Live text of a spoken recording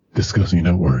Discussing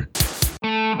Network.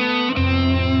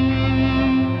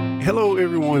 Hello,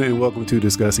 everyone, and welcome to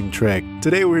Discussing Trek.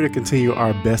 Today, we're going to continue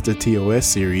our Best of TOS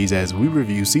series as we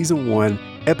review Season 1,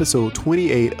 Episode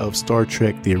 28 of Star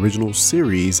Trek, the original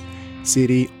series,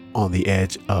 City on the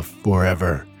Edge of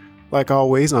Forever. Like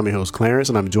always, I'm your host, Clarence,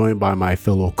 and I'm joined by my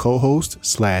fellow co-host /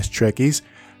 Trekkies,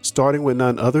 starting with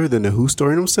none other than the Who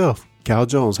story himself, Cal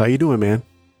Jones. How you doing, man?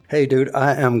 Hey, dude,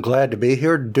 I am glad to be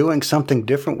here doing something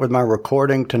different with my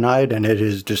recording tonight, and it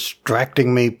is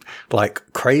distracting me like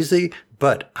crazy,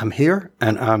 but I'm here,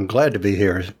 and I'm glad to be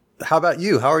here. How about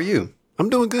you? How are you? I'm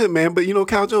doing good, man, but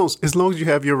Cal Jones, as long as you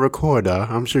have your recorder,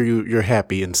 I'm sure you're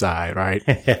happy inside, right?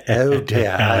 Oh,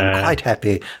 dear, I'm quite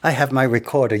happy. I have my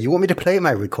recorder. You want me to play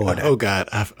my recorder? Oh, God,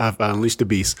 I've unleashed the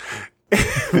beast.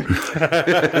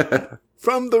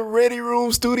 From the Ready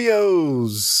Room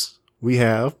Studios, we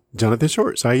have Jonathan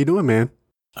Shorts. How you doing, man?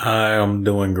 I am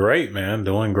doing great, man.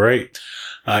 Doing great.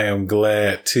 I am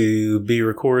glad to be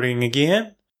recording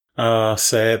again.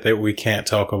 Sad that we can't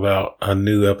talk about a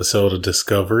new episode of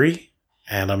Discovery.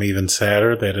 And I'm even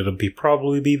sadder that it'll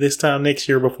probably be this time next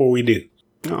year before we do.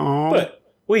 Aww. But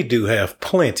we do have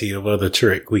plenty of other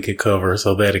Trek we could cover,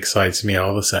 so that excites me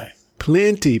all the same.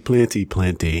 Plenty.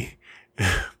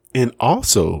 And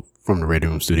also from the Ready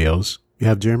Room Studios, you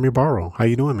have Jeremy Barrow. How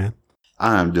you doing, man?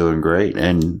 I'm doing great,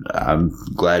 and I'm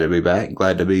glad to be back,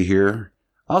 glad to be here.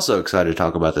 Also excited to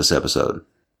talk about this episode.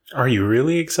 Are you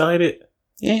really excited?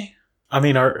 Yeah. I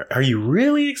mean, are you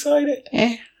really excited?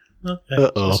 Yeah. Okay.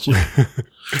 Uh-oh.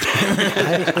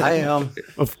 I am.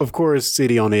 Of course,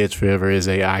 City on the Edge Forever is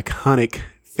a iconic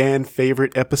fan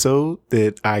favorite episode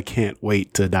that I can't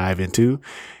wait to dive into,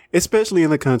 especially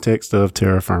in the context of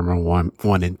Terra Firma 1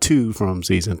 and 2 from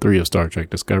Season 3 of Star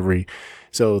Trek Discovery.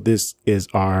 So this is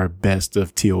our Best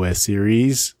of TOS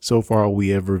series. So far, we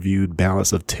have reviewed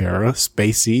Balance of Terra,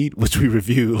 Space Seed, which we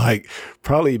reviewed like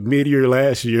probably mid-year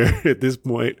last year at this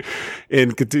point,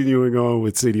 and continuing on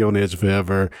with City on the Edge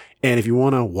Forever. And if you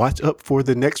want to watch up for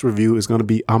the next review, it's going to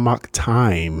be Amok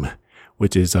Time,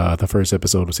 which is the first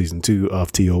episode of Season 2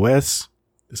 of TOS.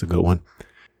 It's a good one.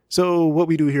 So what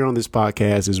we do here on this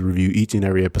podcast is review each and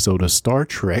every episode of Star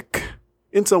Trek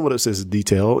in somewhat obsessive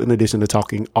detail. In addition to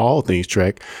talking all things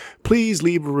Trek, please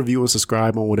leave a review and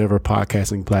subscribe on whatever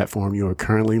podcasting platform you are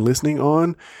currently listening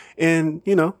on. And,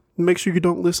 make sure you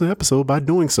don't listen to the episode by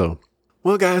doing so.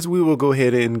 Well, guys, we will go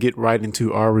ahead and get right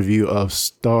into our review of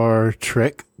Star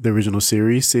Trek, the original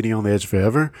series, City on the Edge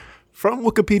Forever, from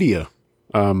Wikipedia.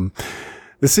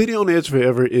 The City on the Edge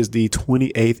Forever is the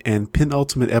 28th and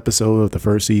penultimate episode of the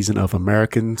first season of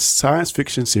American science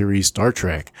fiction series Star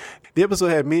Trek. The episode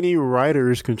had many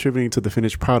writers contributing to the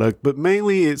finished product, but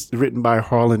mainly it's written by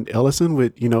Harlan Ellison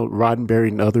with, Roddenberry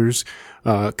and others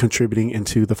contributing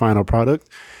into the final product.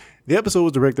 The episode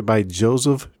was directed by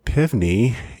Joseph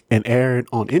Pevney and aired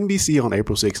on NBC on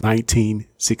April 6,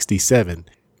 1967.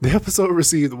 The episode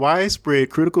received widespread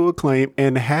critical acclaim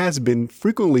and has been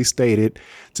frequently stated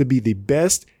to be the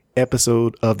best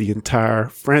episode of the entire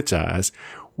franchise,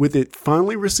 with it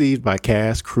finally received by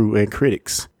cast, crew, and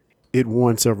critics. It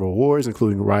won several awards,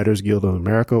 including Writers Guild of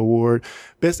America Award,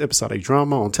 Best Episodic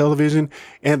Drama on Television,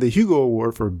 and the Hugo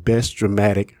Award for Best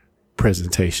Dramatic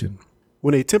Presentation.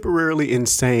 When a temporarily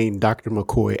insane Dr.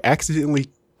 McCoy accidentally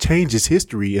changes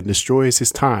history and destroys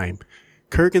his time,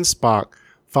 Kirk and Spock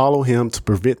follow him to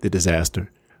prevent the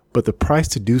disaster, but the price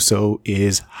to do so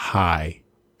is high.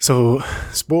 So,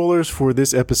 spoilers for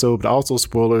this episode, but also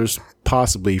spoilers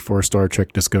possibly for Star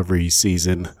Trek Discovery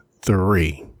Season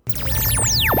 3.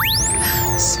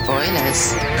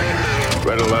 Spoilers.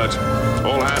 Red alert.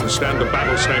 All hands stand to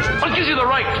battle stations. What gives you the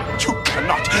right? You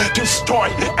cannot destroy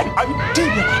an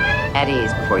idea. At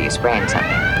ease before you sprain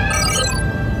something.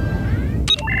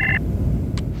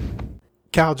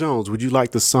 Cal Jones, would you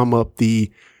like to sum up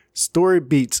the story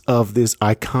beats of this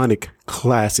iconic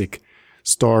classic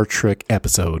Star Trek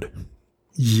episode?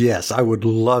 Yes, I would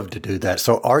love to do that.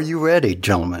 So are you ready,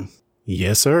 gentlemen?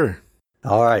 Yes, sir.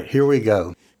 All right, here we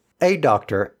go. A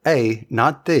doctor,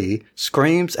 not the,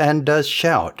 screams and does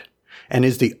shout, and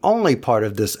is the only part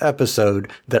of this episode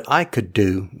that I could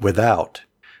do without.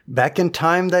 Back in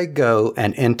time they go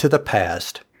and into the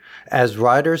past. As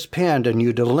writers penned a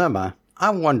new dilemma, I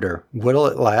wonder, will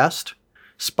it last?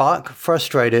 Spock,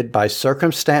 frustrated by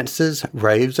circumstances,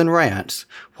 raves and rants,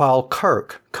 while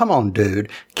Kirk, come on dude,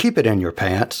 keep it in your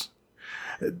pants.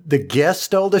 The guest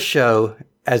stole the show,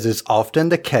 as is often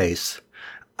the case.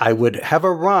 I would have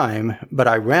a rhyme, but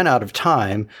I ran out of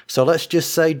time, so let's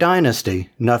just say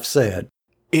Dynasty, nuff said.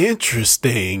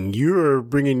 Interesting. You're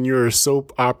bringing your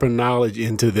soap opera knowledge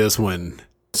into this one.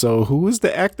 So who is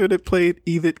the actor that played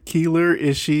Edith Keeler?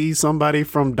 Is she somebody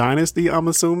from Dynasty, I'm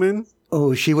assuming?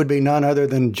 Oh, she would be none other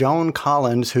than Joan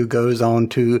Collins, who goes on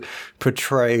to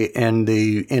portray in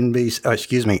the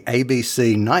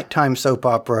ABC nighttime soap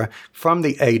opera from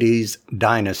the 80s,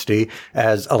 Dynasty,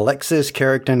 as Alexis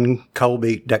Carrington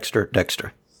Colby Dexter.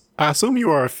 I assume you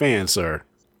are a fan, sir.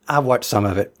 I watched some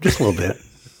of it, just a little bit.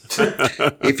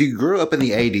 If you grew up in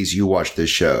the 80s, you watched this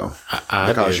show.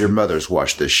 Because your mothers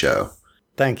watched this show.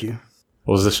 Thank you.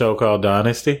 Was the show called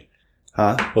Dynasty?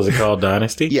 Huh? Was it called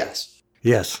Dynasty? Yes.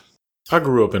 Yes. I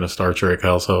grew up in a Star Trek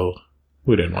household.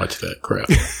 We didn't watch that crap.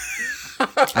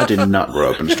 I did not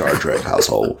grow up in a Star Trek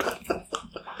household.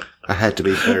 I had to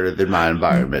be better than my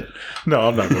environment. No,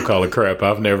 I'm not going to call it crap.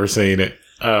 I've never seen it.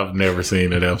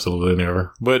 Absolutely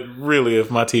never. But really, if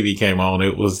my TV came on,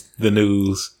 it was the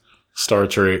news, Star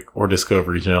Trek, or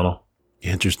Discovery Channel.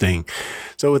 Interesting.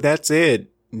 So with that said,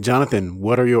 Jonathan,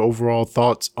 what are your overall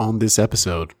thoughts on this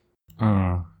episode?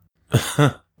 Uh-oh.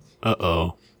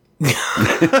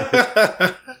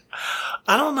 I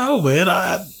don't know, man.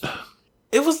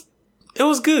 It was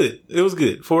good. It was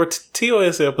good. For a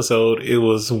TOS episode, it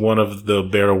was one of the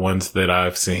better ones that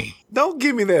I've seen. Don't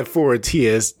give me that for a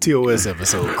TOS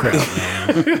episode crap,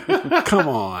 man. Come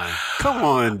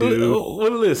on, dude.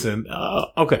 Well, listen.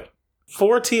 Okay.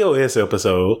 For a TOS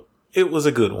episode, it was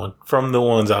a good one from the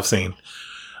ones I've seen.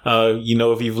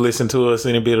 If you've listened to us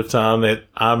any bit of time, that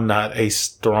I'm not a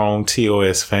strong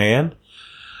TOS fan.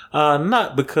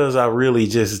 Not because I really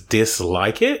just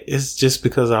dislike it. It's just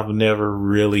because I've never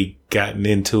really gotten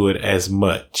into it as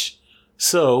much.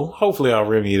 So hopefully I'll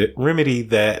remedy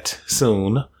that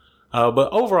soon. But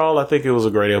overall, I think it was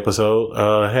a great episode.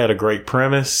 Had a great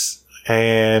premise,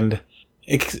 and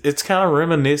it's kind of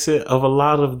reminiscent of a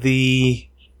lot of the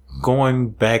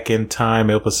going back in time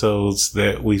episodes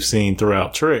that we've seen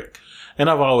throughout Trek. And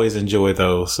I've always enjoyed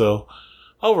those. So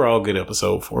overall, good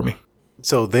episode for me.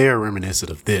 So they are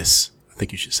reminiscent of this. I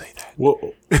think you should say that.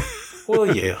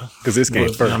 Well, yeah. Because this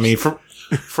came first. I mean,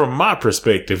 from my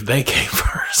perspective, they came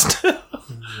first.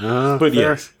 But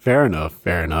yes. Fair enough.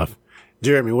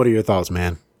 Jeremy, what are your thoughts,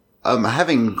 man?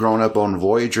 Having grown up on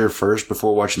Voyager first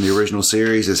before watching the original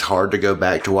series, it's hard to go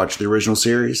back to watch the original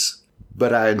series.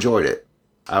 But I enjoyed it.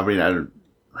 I mean, I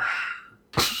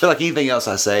feel like anything else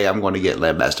I say, I'm going to get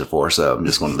lambasted for, so I'm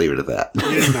just going to leave it at that.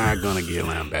 You're not going to get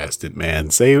lambasted,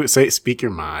 man. Speak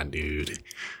your mind, dude.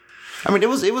 I mean, it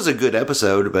was a good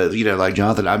episode, but, like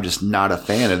Jonathan, I'm just not a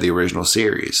fan of the original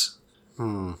series.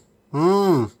 Hurt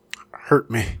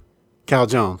me. Cal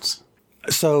Jones.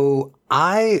 So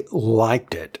I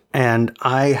liked it, and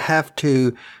I have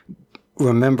to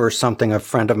remember something a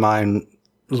friend of mine,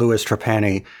 Louis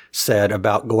Trapani, said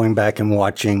about going back and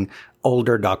watching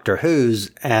older Doctor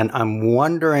Who's, and I'm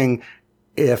wondering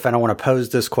if, and I want to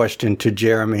pose this question to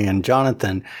Jeremy and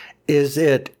Jonathan, is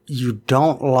it you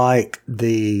don't like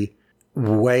the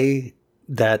way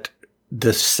that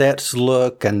the sets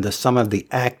look and some of the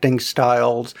acting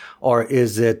styles, or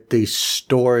is it the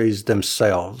stories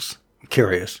themselves? I'm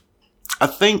curious. I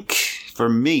think for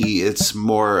me, it's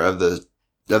more of the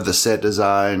set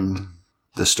design,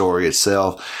 the story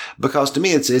itself, because to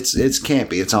me, it's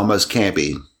campy. It's almost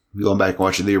campy. Going back and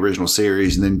watching the original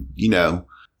series, and then,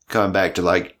 coming back to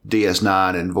like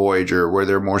DS9 and Voyager, where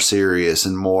they're more serious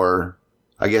and more,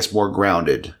 I guess, more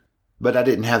grounded. But I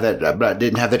didn't have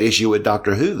that issue with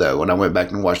Doctor Who, though, when I went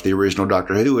back and watched the original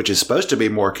Doctor Who, which is supposed to be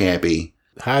more campy.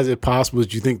 How is it possible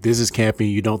that you think this is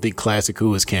campy? You don't think Classic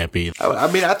Who is campy?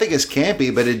 I mean, I think it's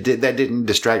campy, but that didn't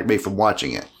distract me from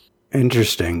watching it.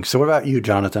 Interesting. So what about you,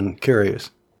 Jonathan?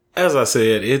 Curious. As I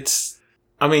said, yes,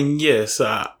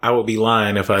 I would be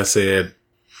lying if I said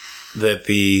that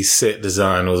the set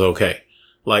design was okay.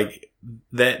 Like,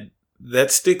 that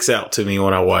sticks out to me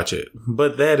when I watch it.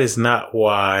 But that is not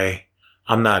why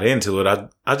I'm not into it.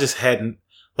 I just hadn't,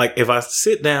 like, if I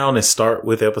sit down and start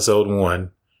with episode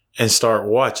 1 and start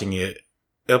watching it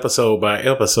episode by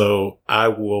episode,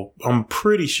 I'm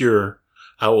pretty sure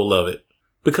I will love it.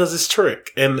 Because it's Trek.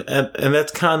 And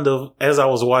that's kind of, as I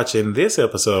was watching this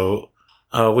episode,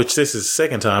 which this is the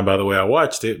second time, by the way, I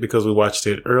watched it, because we watched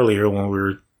it earlier when we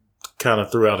were kind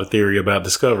of threw out a theory about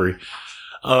Discovery.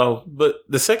 But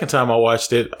the second time I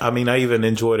watched it, I mean, I even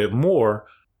enjoyed it more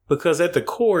because at the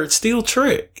core, it's still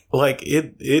Trek. Like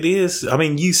it is. I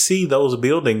mean, you see those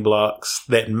building blocks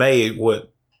that made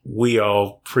what we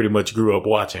all pretty much grew up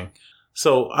watching.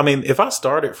 So, I mean, if I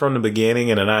started from the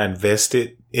beginning and then I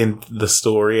invested in the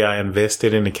story, I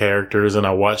invested in the characters, and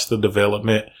I watched the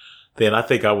development, then I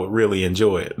think I would really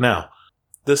enjoy it. Now,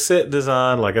 the set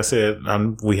design, like I said,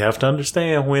 we have to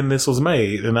understand when this was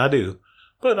made, and I do.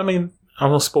 But, I mean,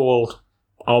 I'm a spoiled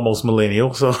almost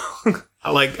millennial, so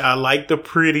I like the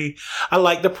pretty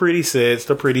sets,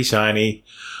 the pretty shiny,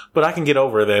 but I can get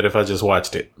over that if I just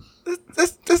watched it.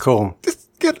 Cool.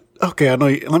 Okay, I know.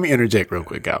 Let me interject real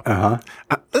quick, Al.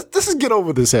 Let's just get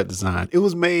over the set design. It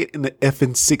was made in the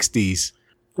effing 60s.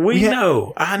 I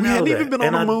know. We hadn't even been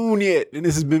on the moon yet, and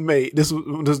this has been made. This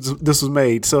was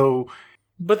made. So,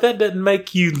 but that doesn't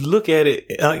make you look at it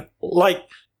like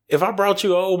if I brought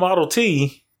you an old Model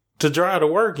T to drive to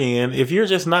work in, if you're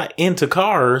just not into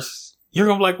cars, you're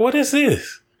gonna be like, "What is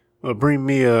this?" Well, bring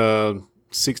me a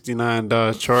 '69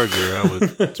 Dodge Charger.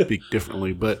 I would speak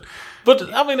differently, but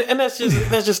I mean, and that's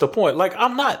just the point. Like,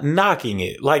 I'm not knocking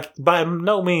it. Like, by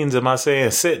no means am I saying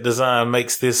set design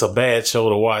makes this a bad show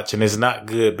to watch and it's not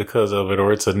good because of it,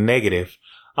 or it's a negative.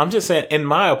 I'm just saying, in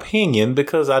my opinion,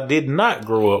 because I did not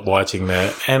grow up watching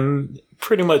that, and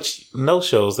pretty much no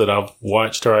shows that I've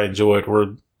watched or I enjoyed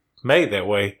were made that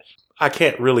way, I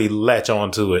can't really latch on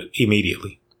to it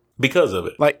immediately because of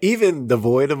it. Like, even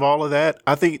devoid of all of that,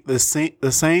 I think the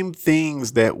same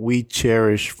things that we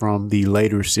cherish from the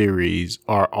later series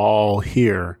are all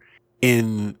here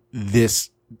in this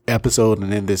episode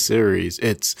and in this series.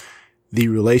 It's the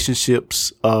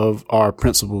relationships of our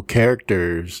principal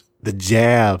characters, the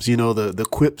jabs, the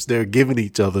quips they're giving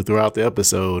each other throughout the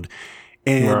episode.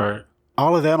 And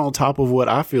all of that on top of what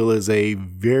I feel is a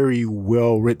very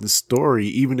well written story,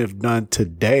 even if done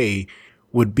today,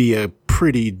 would be a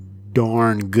pretty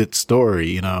darn good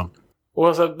story,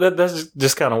 Well, so that's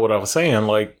just kind of what I was saying.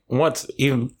 Like, once,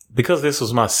 even because this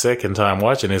was my second time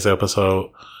watching this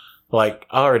episode, like,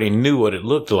 I already knew what it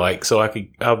looked like, so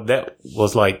that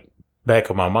was like back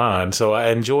of my mind. So I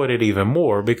enjoyed it even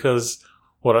more because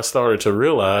what I started to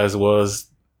realize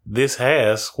was this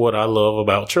has what I love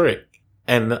about Trek.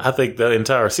 And I think the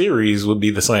entire series would be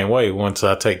the same way once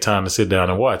I take time to sit down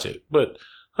and watch it. But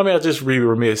I mean, I'd just be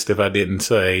remiss if I didn't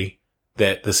say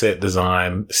that the set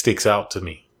design sticks out to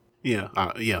me. Yeah.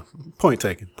 Point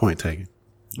taken.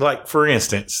 Like, for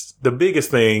instance, the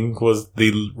biggest thing was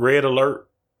the red alert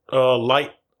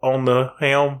light on the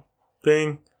helm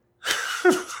thing.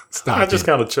 Stop I just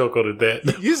kind of chuckled at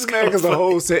that. You just mad because the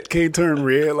whole set can't turn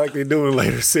red like they do in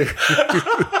later series.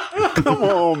 Come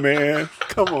on, man.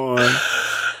 Come on.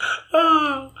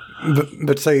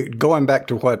 But say, going back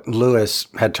to what Lewis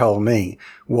had told me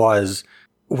was,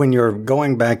 when you're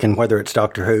going back, and whether it's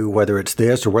Doctor Who, whether it's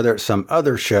this, or whether it's some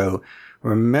other show,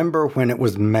 remember when it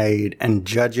was made and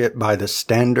judge it by the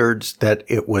standards that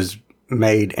it was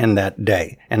made in that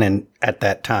day and at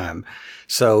that time.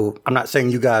 So I'm not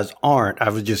saying you guys aren't. I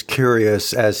was just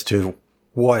curious as to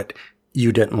what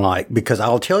you didn't like, because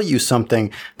I'll tell you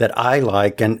something that I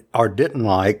like or didn't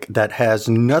like that has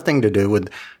nothing to do with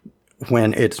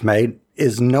when it's made,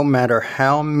 is no matter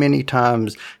how many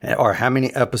times or how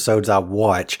many episodes I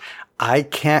watch, I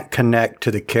can't connect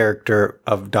to the character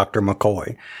of Dr.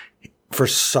 McCoy. For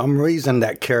some reason,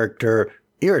 that character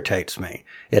irritates me.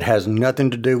 It has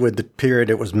nothing to do with the period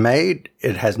it was made.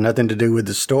 It has nothing to do with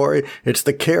the story. It's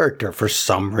the character, for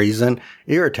some reason,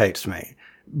 irritates me.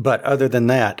 But other than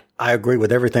that, I agree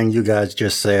with everything you guys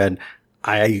just said.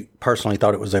 I personally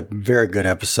thought it was a very good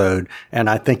episode, and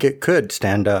I think it could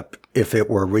stand up if it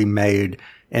were remade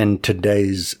in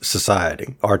today's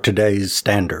society or today's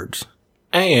standards.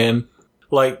 And,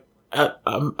 like,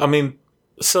 I mean,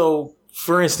 so,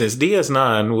 for instance,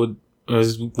 DS9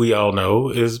 as we all know,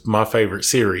 is my favorite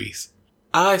series.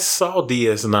 I saw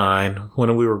DS9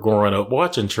 when we were growing up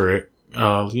watching Trek,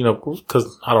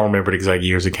 because I don't remember the exact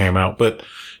years it came out, but,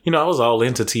 I was all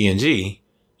into TNG.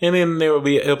 And then there would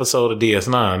be an episode of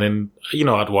DS9 and,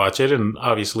 I'd watch it. And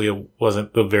obviously it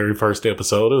wasn't the very first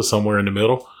episode. It was somewhere in the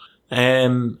middle.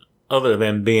 And other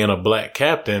than being a black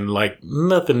captain, like,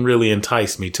 nothing really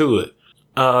enticed me to it.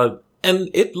 And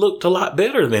it looked a lot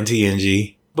better than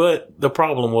TNG. But the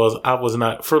problem was I was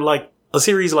not, for like a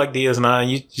series like DS9,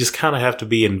 you just kind of have to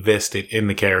be invested in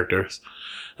the characters.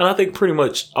 And I think pretty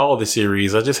much all the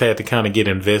series, I just had to kind of get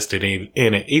invested in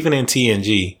it, even in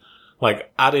TNG.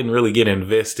 Like, I didn't really get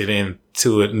invested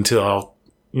into it until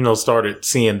I, started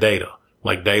seeing Data.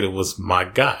 Like, Data was my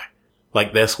guy.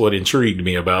 Like, that's what intrigued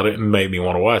me about it and made me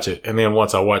want to watch it. And then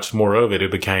once I watched more of it, it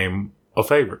became a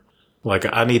favorite. Like,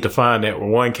 I need to find that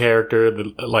one character,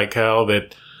 like Kyle,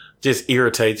 that just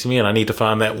irritates me, and I need to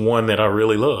find that one that I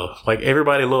really love. Like,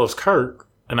 everybody loves Kirk,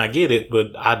 and I get it,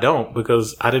 but I don't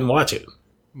because I didn't watch it.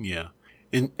 Yeah.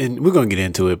 And we're going to get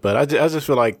into it, but I just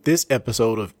feel like this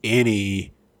episode of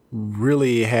any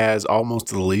really has almost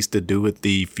the least to do with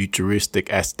the futuristic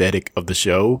aesthetic of the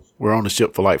show. We're on the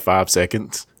ship for like 5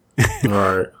 seconds.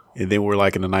 Right. And then we're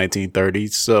like in the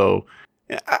 1930s. So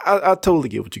I totally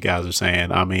get what you guys are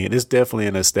saying. I mean, it's definitely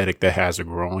an aesthetic that has to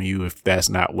grow on you if that's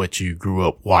not what you grew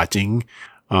up watching.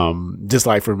 Just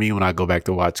like for me, when I go back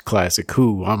to watch classic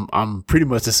Who, I'm pretty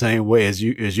much the same way as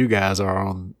you guys are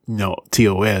on,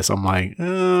 TOS. I'm like,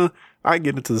 I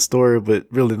get into the story, but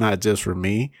really not just for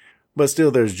me. But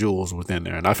still, there's jewels within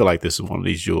there. And I feel like this is one of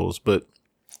these jewels. But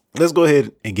let's go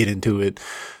ahead and get into it.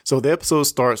 So the episode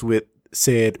starts with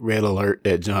said red alert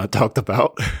that John talked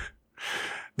about.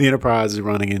 The Enterprise is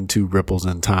running into ripples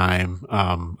in time.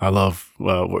 I love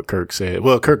what Kirk said.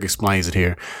 Well, Kirk explains it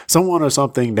here. Someone or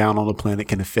something down on the planet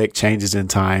can affect changes in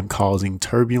time, causing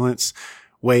turbulence,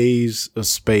 waves of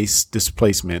space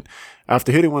displacement.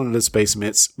 After hitting one of the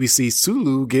displacements, we see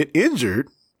Sulu get injured.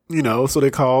 So they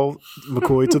call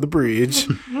McCoy to the bridge,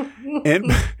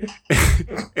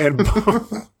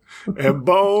 and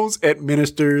Bones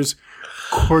administers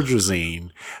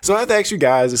Cordrazine. So I have to ask you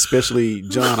guys, especially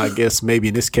John, I guess maybe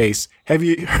in this case, have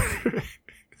you?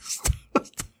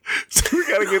 So we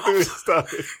gotta get through this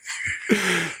stuff.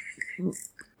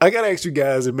 I gotta ask you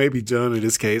guys, and maybe John in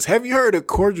this case, have you heard of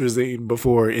Cordrazine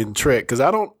before in Trek? Because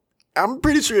I'm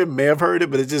pretty sure it may have heard it,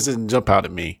 but it just didn't jump out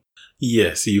at me.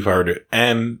 Yes, you've heard it.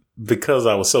 And because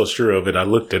I was so sure of it, I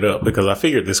looked it up because I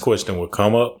figured this question would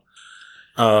come up.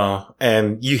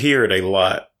 And you hear it a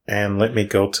lot. And let me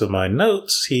go to my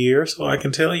notes here so I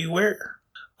can tell you where.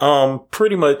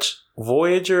 Pretty much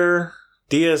Voyager,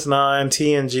 DS9,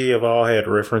 TNG have all had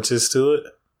references to it.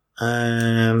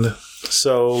 And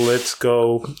so let's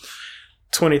go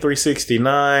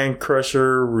 2369,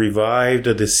 Crusher revived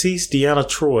a deceased Deanna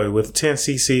Troi with 10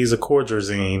 cc's of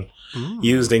Cordrazine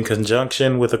used in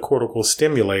conjunction with a cortical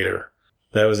stimulator.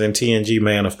 That was in TNG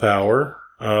Man of Power.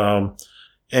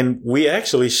 And we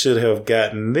actually should have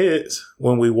gotten this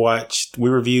when we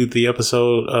reviewed the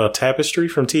episode Tapestry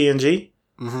from TNG.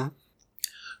 Mm-hmm.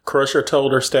 Crusher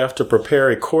told her staff to prepare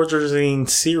a Cordrazine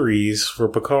series for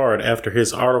Picard after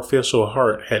his artificial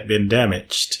heart had been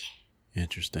damaged.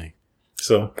 Interesting.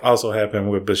 So, also happened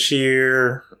with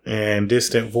Bashir and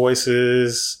Distant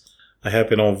Voices. It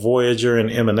happened on Voyager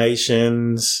and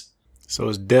Emanations. So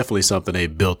it's definitely something they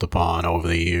built upon over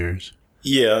the years.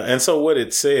 Yeah, and so what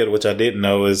it said, which I didn't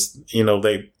know, is,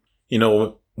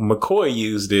 McCoy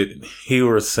used it, he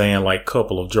was saying like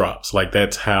couple of drops. Like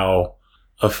that's how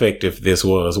effective this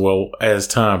was. Well, as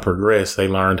time progressed, they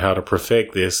learned how to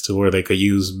perfect this to where they could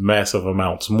use massive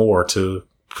amounts more to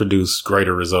produce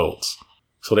greater results.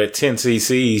 So that 10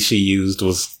 cc she used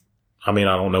was, I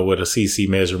don't know what a cc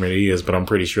measurement is, but I'm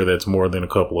pretty sure that's more than a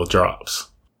couple of drops.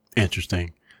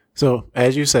 Interesting. So,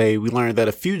 as you say, we learned that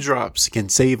a few drops can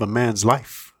save a man's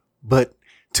life, but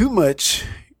too much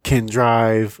can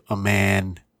drive a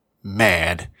man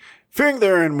mad, fearing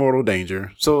they're in mortal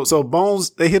danger. So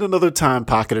Bones, they hit another time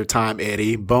pocket or time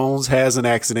eddy. Bones has an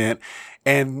accident,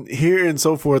 and here and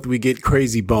so forth, we get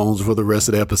Crazy Bones for the rest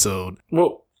of the episode.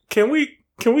 Well, can we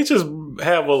just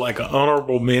have an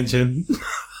honorable mention?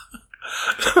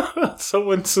 So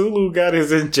when Sulu got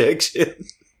his injection,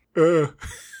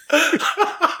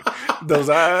 those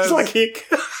eyes, it's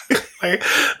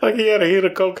like he had a hit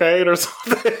of cocaine or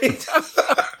something.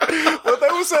 Well, they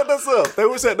were setting us up. They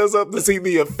were setting us up to see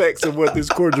the effects of what this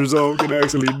Cordrazone can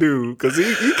actually do, because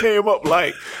he came up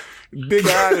like big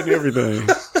eyed and everything.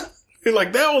 He's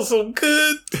like, that was so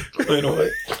good. Anyway.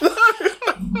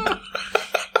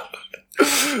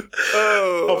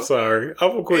 I'm sorry.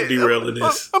 I'm gonna quit derailing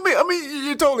this. I mean,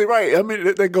 you're totally right.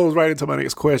 That goes right into my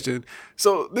next question.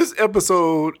 So this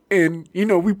episode, and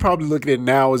we probably look at it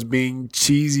now as being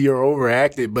cheesy or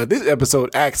overacted, but this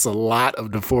episode acts a lot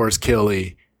of DeForest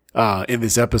Kelley in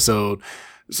this episode.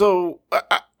 So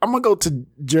I'm gonna go to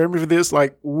Jeremy for this.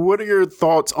 Like, what are your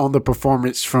thoughts on the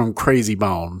performance from Crazy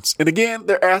Bones? And again,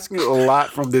 they're asking a lot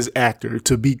from this actor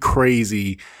to be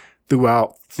crazy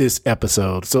throughout this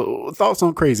episode. So thoughts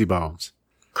on Crazy Bones?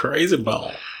 Crazy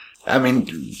Bones.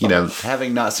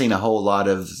 Having not seen a whole lot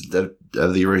of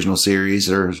the original series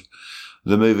or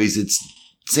the movies, it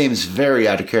seems very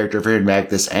out of character for him to act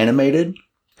this animated.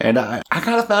 And I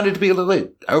kind of found it to be a little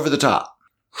bit over the top,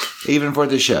 even for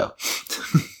this show.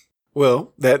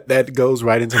 Well, that goes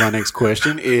right into my next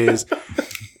question is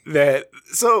that,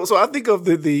 so I think of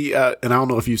the and I don't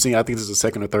know if you've seen, I think this is the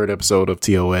second or third episode of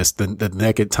TOS, the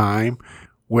Naked Time,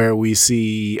 where we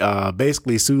see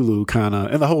basically Sulu kind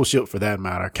of, and the whole ship for that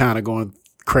matter, kind of going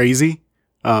crazy.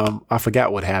 I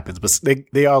forgot what happens, but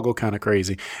they all go kind of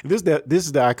crazy. This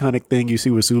is the iconic thing you see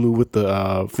with Sulu with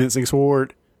the fencing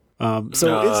sword. It's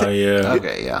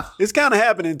kind of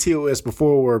happened in TOS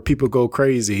before where people go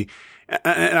crazy.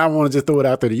 And I want to just throw it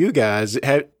out there to you guys.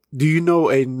 Do you know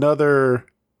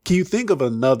can you think of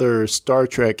another Star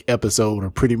Trek episode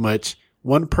or pretty much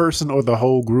one person or the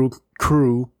whole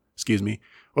crew,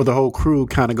 or the whole crew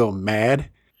kind of go mad.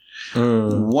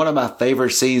 One of my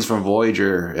favorite scenes from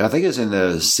Voyager, I think it's in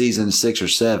the season 6 or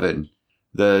 7.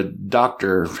 The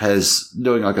doctor has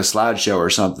doing like a slideshow or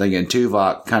something, and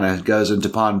Tuvok kind of goes into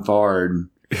Pon farr, and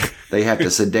they have to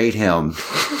sedate him.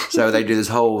 So they do this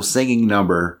whole singing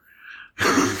number.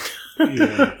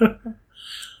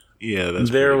 Yeah, that's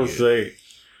there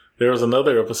was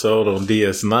another episode on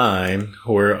DS9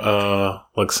 where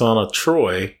Lwaxana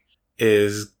Troi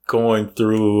is going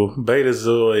through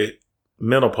Betazoid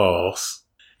menopause,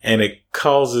 and it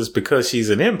causes, because she's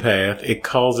an empath, it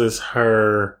causes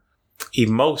her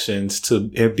emotions to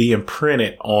be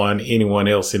imprinted on anyone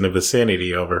else in the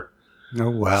vicinity of her.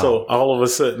 Oh, wow. So all of a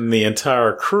sudden the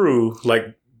entire crew,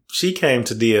 like, she came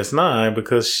to DS9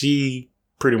 because she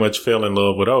pretty much fell in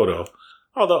love with Odo,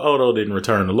 although Odo didn't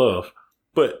return the love.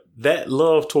 But that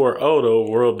love toward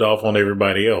Odo rubbed off on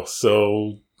everybody else.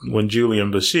 So when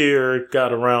Julian Bashir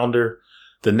got around her,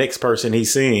 the next person he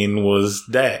seen was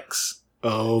Dax.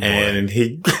 Oh, boy.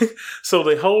 And so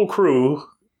the whole crew,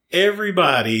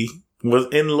 everybody was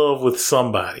in love with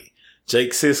somebody.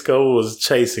 Jake Sisko was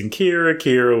chasing Kira.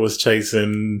 Kira was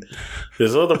chasing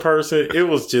this other person. It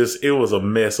was a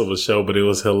mess of a show, but it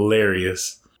was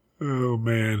hilarious. Oh,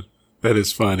 man. That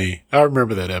is funny. I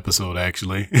remember that episode,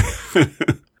 actually.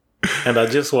 And I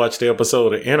just watched the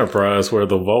episode of Enterprise where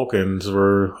the Vulcans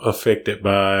were affected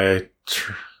by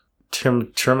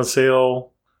Tremacil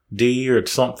D or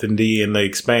something D in the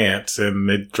Expanse, and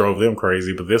it drove them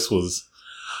crazy. But this was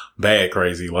bad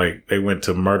crazy. Like, they went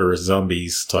to murderous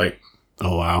zombies type.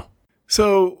 Oh, wow.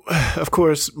 So, of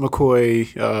course,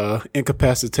 McCoy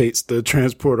incapacitates the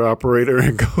transporter operator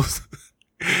and goes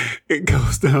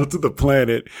down to the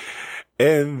planet,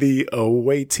 and the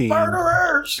away team.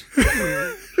 Murderers!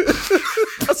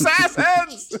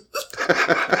 Assassins!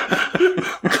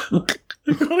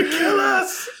 They're gonna kill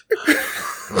us!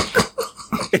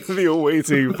 And the away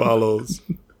team follows.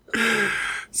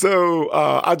 So,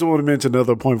 I just want to mention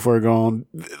another point before I go on.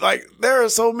 Like, there are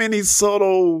so many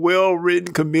subtle,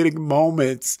 well-written comedic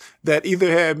moments that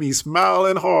either had me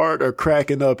smiling hard or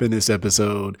cracking up in this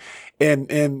episode.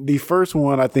 And the first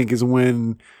one, I think, is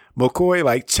when McCoy,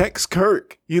 like, checks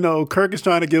Kirk. You know, Kirk is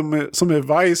trying to give him some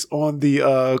advice on the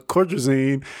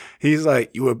Cortrazine. He's like,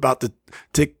 "You were about to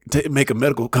make a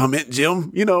medical comment,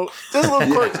 Jim." You know, there's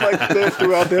little quirks like that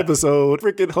throughout the episode.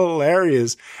 Freaking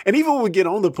hilarious. And even when we get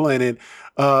on the planet,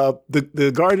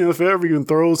 the Guardian of Forever even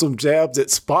throws some jabs at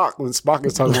Spock when Spock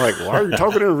is talking like, "Why are you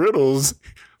talking in riddles?"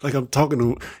 Like, I'm talking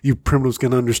to you primitives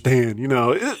can understand, you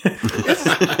know.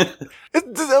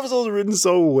 This episode is written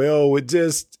so well with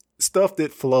just stuff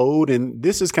that flowed, and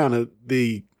this is kind of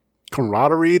the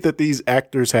camaraderie that these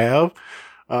actors have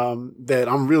that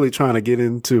I'm really trying to get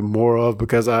into more of,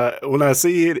 because when I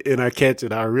see it and I catch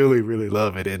it, I really, really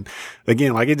love it. And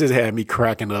again, like, it just had me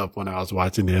cracking up when I was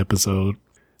watching the episode.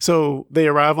 So they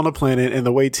arrive on the planet, and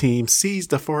the away team sees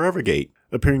the Forever Gate,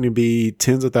 appearing to be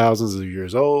tens of thousands of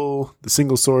years old, the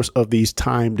single source of these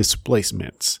time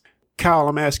displacements. Kyle,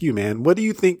 I'm asking you, man, what do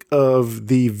you think of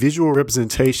the visual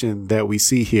representation that we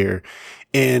see here?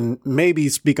 And maybe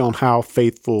speak on how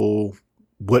faithful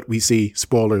what we see,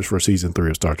 spoilers for season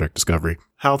 3 of Star Trek Discovery,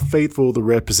 how faithful the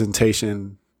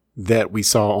representation that we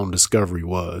saw on Discovery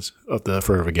was of the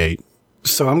Forever Gate.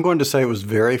 So I'm going to say it was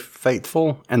very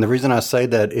faithful. And the reason I say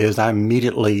that is I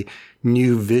immediately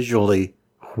knew visually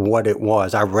what it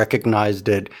was. I recognized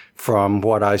it from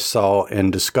what I saw in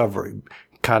Discovery.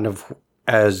 Kind of,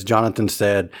 as Jonathan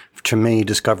said, to me,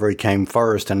 Discovery came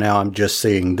first, and now I'm just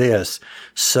seeing this.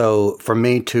 So for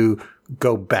me to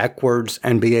go backwards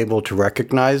and be able to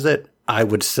recognize it, I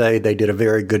would say they did a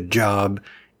very good job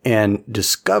in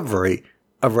Discovery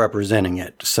of representing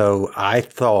it. So I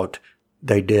thought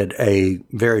they did a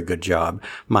very good job.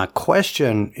 My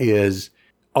question is,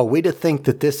 are we to think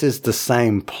that this is the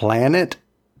same planet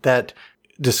that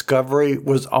Discovery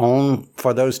was on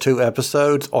for those 2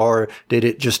 episodes, or did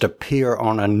it just appear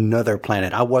on another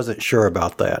planet? I wasn't sure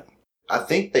about that. I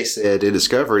think they said in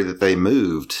Discovery that they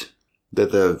moved,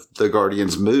 that the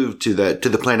Guardians moved to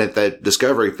the planet that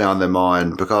Discovery found them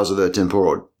on because of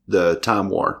the time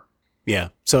war. Yeah.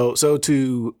 So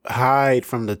to hide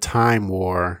from the time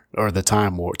war or the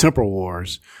temporal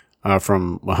wars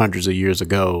from hundreds of years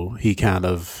ago, it kind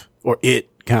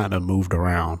of moved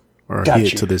around or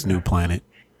hid to this new planet.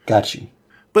 Got you.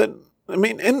 But I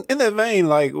mean, in that vein,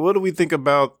 like, what do we think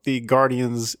about the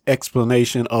Guardians'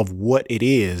 explanation of what it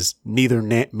is? Neither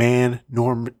man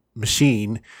nor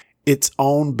machine, its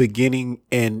own beginning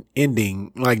and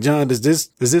ending. Like, John, does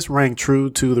this ring true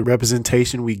to the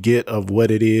representation we get of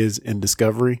what it is in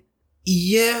Discovery?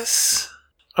 Yes,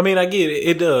 I mean, I get it.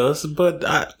 It does, but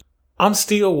I'm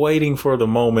still waiting for the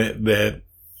moment that,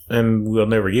 and we'll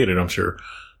never get it, I'm sure,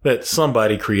 that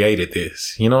somebody created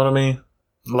this. You know what I mean?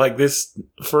 Like this,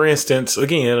 for instance,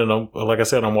 again, and like I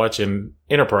said, I'm watching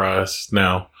Enterprise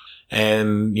now,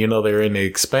 and, you know, they're in the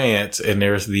expanse, and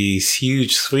there's these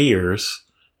huge spheres,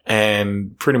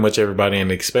 and pretty much everybody in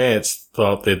the expanse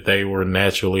thought that they were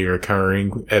naturally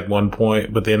occurring at one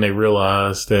point, but then they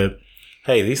realized that,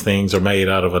 hey, these things are made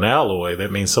out of an alloy.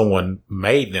 That means someone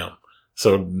made them.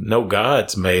 So no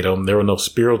gods made them. There were no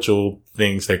spiritual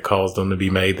things that caused them to be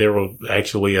made. There was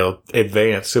actually a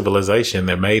advanced civilization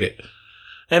that made it.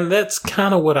 And that's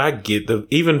kind of what I get.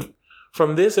 Even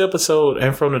from this episode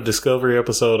and from the Discovery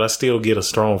episode, I still get a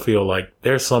strong feel like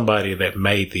there's somebody that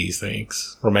made these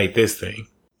things or made this thing.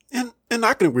 And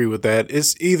I can agree with that.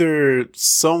 It's either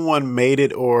someone made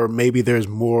it or maybe there's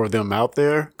more of them out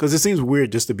there. Because it seems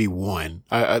weird just to be one.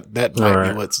 That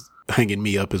might be what's hanging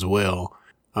me up as well.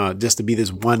 Just to be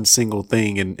this one single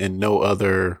thing and no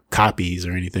other copies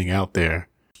or anything out there.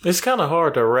 It's kind of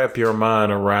hard to wrap your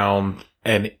mind around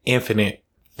an infinite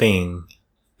thing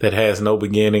that has no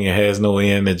beginning and has no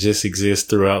end, that just exists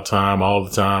throughout time, all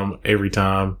the time, every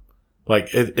time.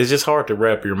 Like, it's just hard to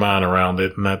wrap your mind around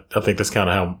it. And I think that's kind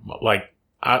of how, like,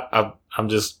 I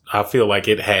feel like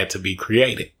it had to be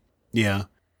created. Yeah.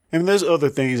 And there's other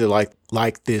things that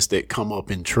like this that come up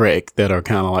in Trek that are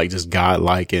kind of like just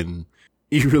godlike, and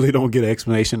you really don't get an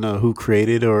explanation of who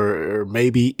created, or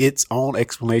maybe its own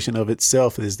explanation of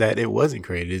itself is that it wasn't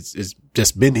created. It's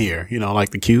just been here, you know,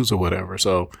 like the cubes or whatever.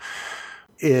 So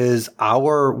is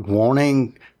our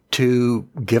wanting to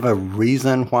give a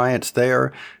reason why it's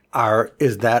there?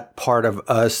 Is that part of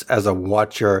us as a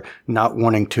watcher not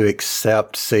wanting to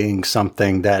accept seeing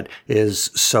something that is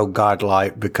so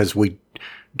godlike because we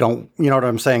don't, you know what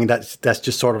I'm saying? That's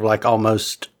just sort of like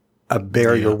almost a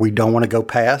barrier we don't want to go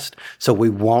past. So we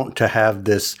want to have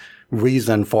this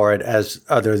reason for it as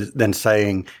other than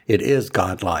saying it is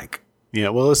godlike. Yeah,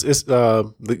 well, it's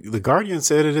the Guardian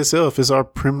said it itself. It's our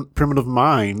primitive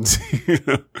minds.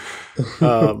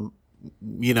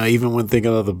 You know, even when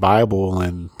thinking of the Bible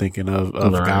and thinking of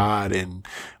right. God, and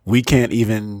we can't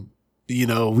even, you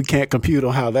know, we can't compute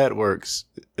on how that works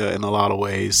in a lot of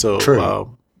ways. So,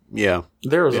 true. Yeah.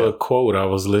 There was a quote I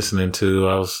was listening to.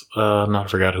 I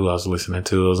forgot who I was listening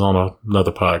to. It was on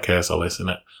another podcast I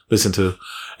listened to.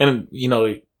 And, you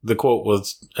know, the quote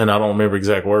was, and I don't remember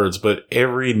exact words, but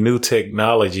every new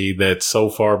technology that's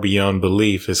so far beyond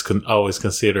belief is always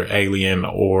considered alien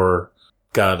or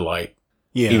godlike.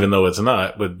 Yeah. Even though it's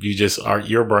not, but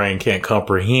your brain can't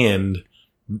comprehend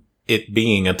it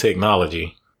being a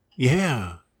technology.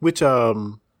 Yeah. Which,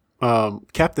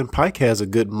 Captain Pike has a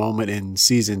good moment in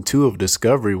season 2 of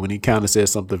Discovery when he kind of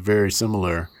says something very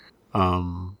similar.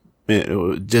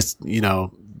 Just, you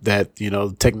know, that, you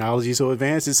know, technology is so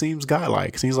advanced, it seems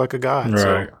godlike. It seems like a god.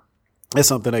 Right. So that's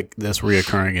something that's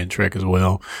reoccurring in Trek as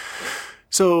well.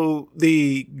 So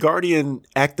the Guardian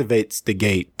activates the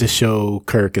gate to show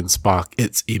Kirk and Spock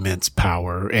its immense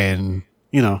power. And,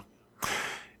 you know,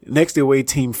 next the away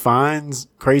team finds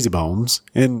Crazy Bones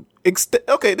and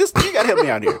okay, you gotta help me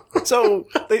out here. So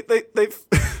they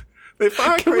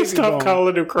find Can Crazy we Bones. Stop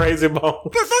calling him Crazy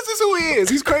Bones. That's just who he is.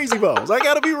 He's Crazy Bones. I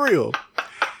gotta be real.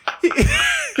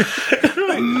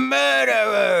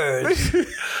 Murderers.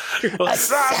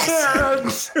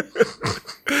 Assassins.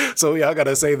 So y'all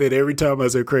gotta say that every time I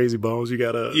say Crazy Bones, you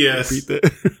gotta repeat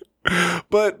that.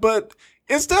 But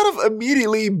instead of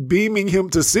immediately beaming him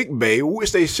to sickbay,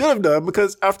 which they should have done,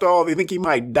 because after all, they think he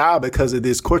might die because of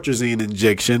this cortisone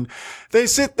injection, they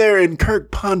sit there and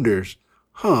Kirk ponders,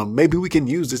 maybe we can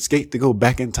use this gate to go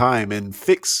back in time and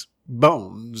fix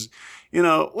Bones. You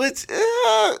know, which,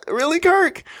 really,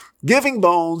 Kirk? Giving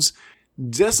Bones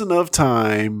just enough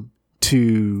time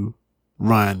to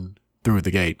run through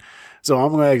the gate. So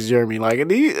I'm going to ask Jeremy, like,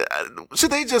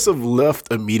 should they just have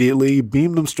left immediately,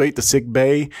 beamed them straight to sick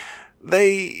bay?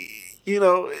 They, you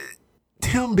know,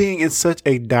 him being in such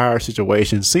a dire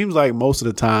situation seems like most of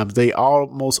the times they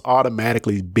almost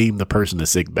automatically beam the person to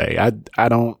sick bay. I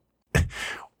don't,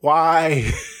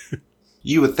 why?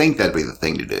 You would think that'd be the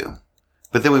thing to do,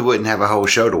 but then we wouldn't have a whole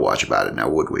show to watch about it now,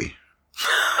 would we?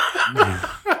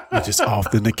 Which is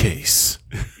often the case.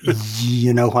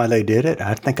 You know why they did it?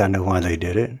 I think I know why they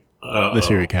did it. Let's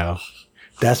hear it, Cal.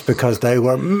 That's because they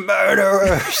were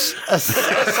murderers.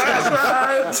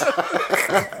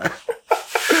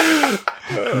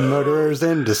 Murderers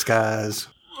in disguise.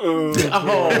 Nice.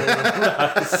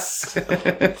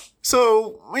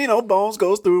 So, you know, Bones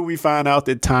goes through. We find out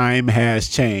that time has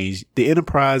changed. The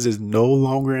Enterprise is no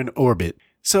longer in orbit.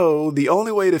 So the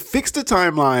only way to fix the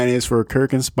timeline is for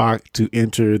Kirk and Spock to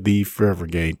enter the Forever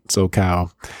Gate. So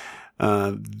Kyle,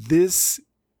 this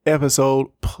episode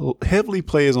heavily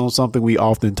plays on something we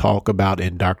often talk about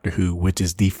in Doctor Who, which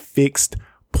is the fixed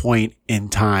point in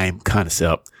time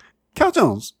concept. Cal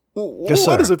Jones,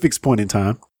 what is a fixed point in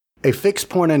time? A fixed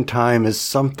point in time is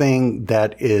something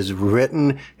that is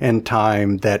written in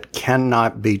time that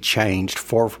cannot be changed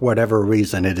for whatever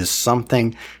reason. It is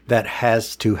something that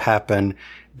has to happen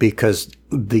because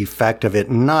the fact of it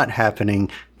not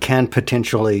happening can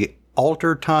potentially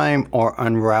alter time or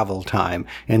unravel time.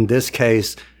 In this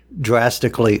case,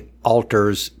 drastically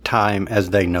alters time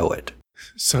as they know it.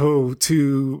 So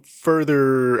to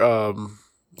further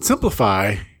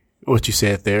simplify what you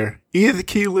said there, Edith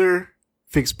Keeler,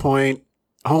 fixed point,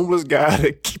 homeless guy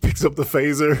that picks up the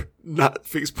phaser, not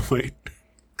fixed point.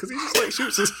 Because he just like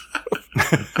shoots his...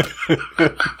 Why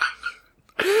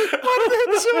did they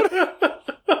have to show that?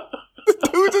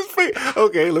 Dude just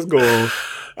okay, let's go on.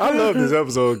 I love this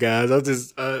episode, guys.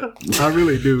 I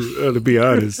really do, to be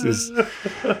honest.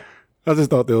 I just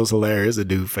thought that was hilarious. The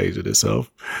dude phasered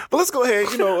himself. But let's go ahead.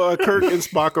 Kirk and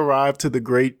Spock arrived to the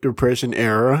Great Depression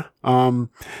era.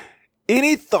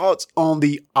 Any thoughts on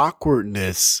the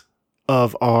awkwardness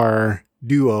of our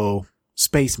duo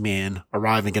spacemen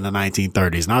arriving in the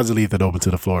 1930s? And I'll just leave that open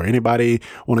to the floor. Anybody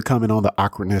want to comment on the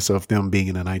awkwardness of them being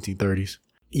in the 1930s?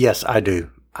 Yes, I do.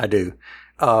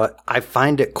 I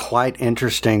find it quite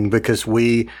interesting because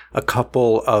a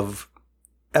couple of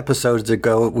episodes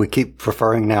ago, we keep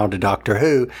referring now to Doctor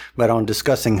Who, but on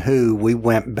Discussing Who, we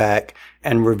went back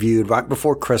and reviewed right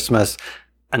before Christmas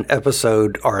an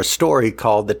episode or a story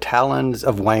called The Talons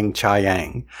of Wang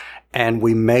Chiang. And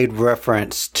we made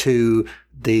reference to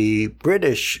the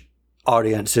British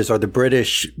audiences or the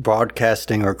British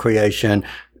broadcasting or creation,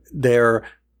 their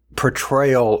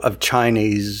portrayal of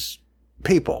Chinese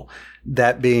people.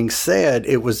 That being said,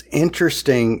 it was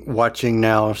interesting watching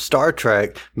now Star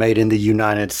Trek made in the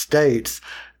United States,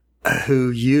 who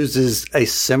uses a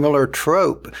similar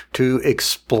trope to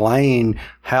explain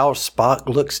how Spock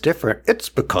looks different. It's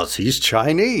because he's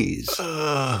Chinese.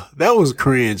 That was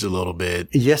cringe a little bit.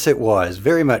 Yes, it was.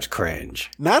 Very much cringe.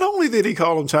 Not only did he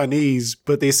call him Chinese,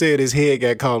 but they said his head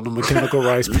got called a mechanical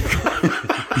rice picker.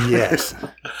 Yes.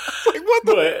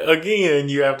 But again,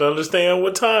 you have to understand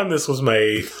what time this was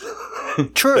made.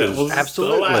 True.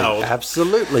 Absolutely. Allowed.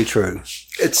 Absolutely true.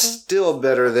 It's still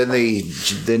better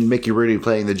than Mickey Rooney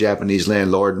playing the Japanese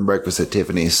landlord in Breakfast at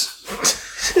Tiffany's.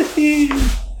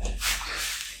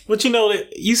 But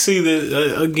you see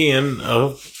that again.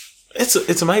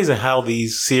 It's amazing how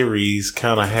these series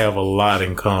kind of have a lot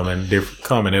in common, different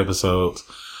common episodes.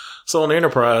 So on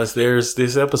Enterprise, there's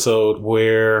this episode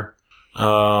where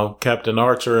Captain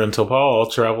Archer and T'Pol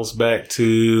travels back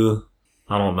to,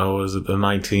 I don't know, is it the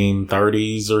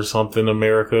 1930s or something,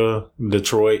 America,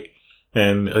 Detroit.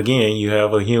 And again, you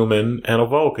have a human and a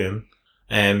Vulcan,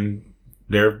 and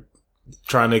they're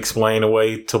trying to explain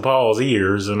away T'Pol's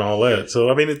ears and all that. So,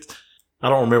 I mean, I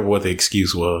don't remember what the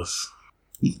excuse was.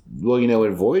 Well,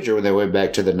 in Voyager, when they went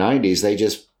back to the 90s, they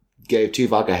just gave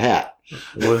Tuvok a hat.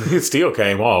 Well, it still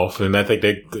came off, and I think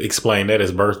they explained that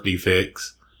as birth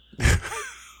defects.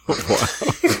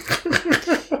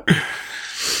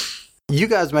 You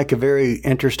guys make a very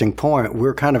interesting point.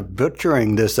 We're kind of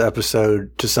butchering this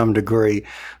episode to some degree,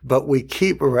 but we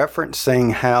keep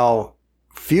referencing how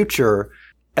future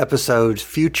episodes,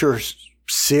 future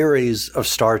series of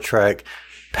Star Trek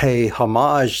pay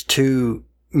homage to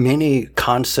many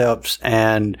concepts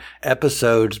and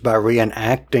episodes by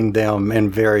reenacting them in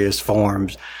various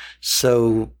forms.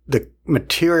 So the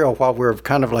material, while we're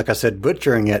kind of, like I said,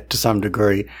 butchering it to some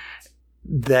degree,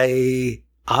 they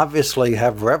obviously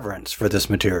have reverence for this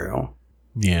material.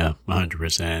 Yeah,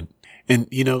 100%. And,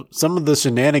 some of the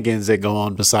shenanigans that go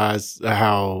on besides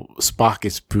how Spock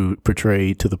is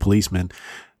portrayed to the policeman,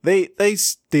 they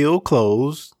steal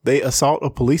clothes, they assault a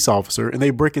police officer, and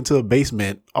they break into a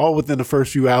basement all within the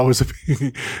first few hours of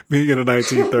being in the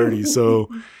 1930s. So,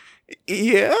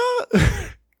 yeah,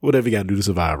 whatever you got to do to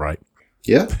survive, right?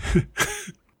 Yeah.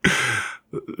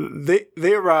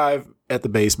 They arrive at the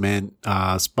basement.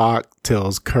 Spock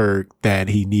tells Kirk that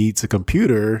he needs a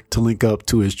computer to link up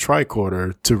to his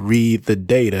tricorder to read the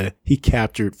data he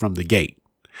captured from the gate.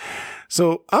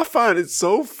 So I find it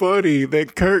so funny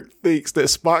that Kirk thinks that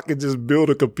Spock can just build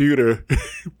a computer.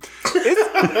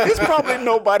 It's probably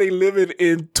nobody living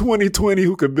in 2020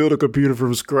 who can build a computer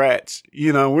from scratch.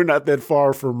 We're not that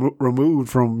far removed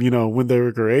from, when they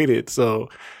were created. So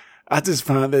I just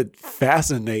find it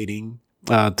fascinating,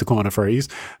 to coin a phrase,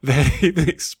 that he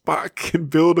thinks Spock can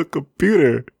build a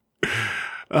computer.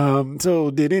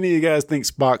 So did any of you guys think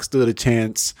Spock stood a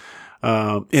chance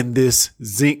in this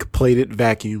zinc-plated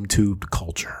vacuum tube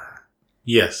culture?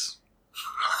 Yes.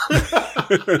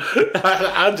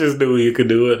 I just knew you could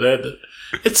do it.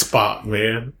 It's Spock,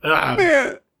 man.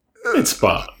 It's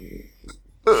Spock.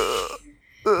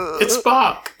 It's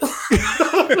Spock.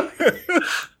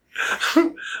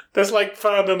 That's like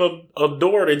finding a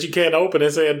door that you can't open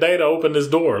and saying, Data, open this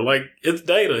door. Like, it's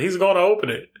Data. He's going to open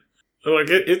it. Like,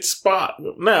 it's Spock.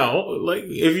 Now, like,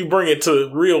 if you bring it to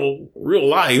real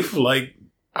life, like,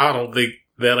 I don't think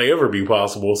that'll ever be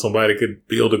possible. Somebody could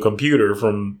build a computer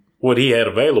from what he had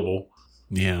available.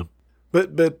 Yeah.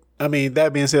 But I mean,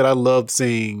 that being said, I loved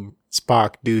seeing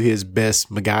Spock do his best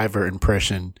MacGyver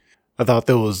impression. I thought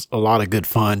there was a lot of good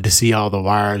fun to see all the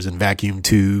wires and vacuum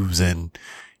tubes and,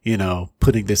 you know,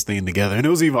 putting this thing together. And it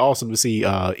was even awesome to see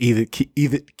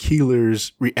Edith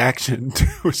Keeler's reaction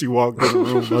when she walked in the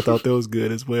room. I thought that was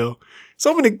good as well.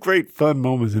 So many great fun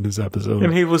moments in this episode.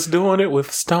 And he was doing it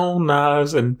with stone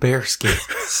knives and bear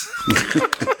skins.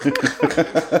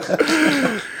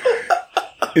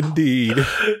 Indeed.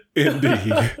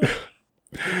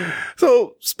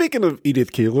 So, speaking of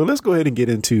Edith Keeler, let's go ahead and get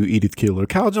into Edith Keeler.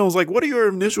 Kyle Jones, like, what are your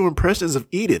initial impressions of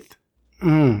Edith?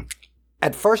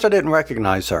 At first, I didn't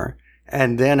recognize her.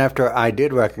 And then after I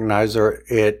did recognize her,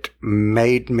 it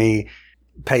made me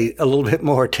pay a little bit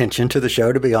more attention to the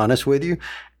show, to be honest with you.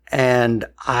 And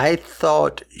I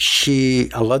thought I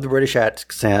love the British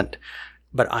accent,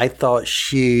 but I thought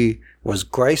she was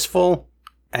graceful.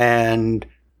 And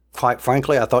quite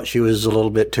frankly, I thought she was a little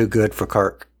bit too good for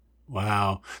Kirk.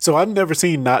 Wow. So I've never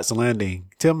seen Knots Landing.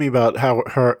 Tell me about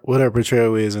what her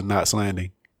portrayal is in Knots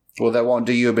Landing. Well, that won't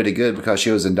do you a bit of good because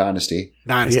she was in Dynasty.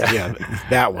 Yeah,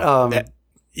 that one.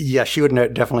 Yeah, she would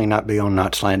definitely not be on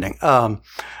Knots Landing. I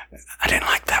didn't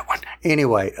like that one.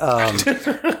 Anyway,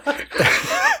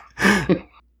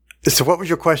 so what was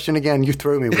your question again? You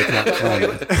threw me with Knots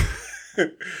Landing.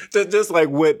 Just like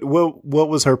what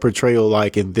was her portrayal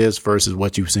like in this versus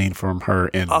what you've seen from her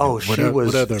in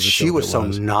she was so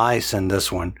nice in this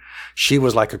one. She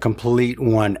was like a complete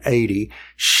 180.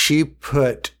 She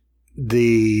put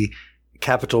the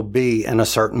capital B in a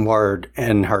certain word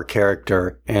in her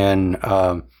character in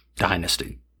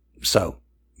Dynasty. So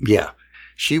yeah,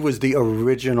 she was the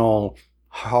original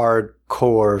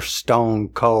hardcore stone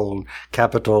cold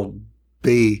capital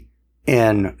B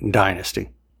in Dynasty.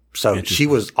 So she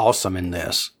was awesome in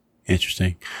this.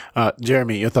 Interesting.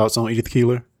 Jeremy, your thoughts on Edith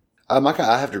Keeler? I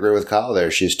have to agree with Kyle there.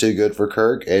 She's too good for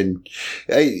Kirk. And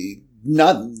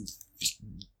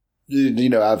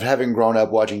having grown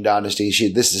up watching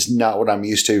Dynasty, this is not what I'm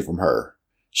used to from her.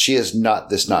 She is not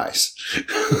this nice.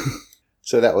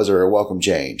 So that was a welcome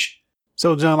change.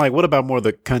 So, John, like, what about more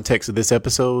the context of this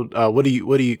episode? What do you,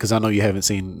 because I know you haven't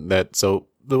seen that. So,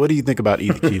 what do you think about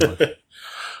Edith Keeler?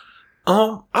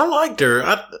 I liked her.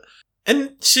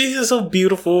 And she is a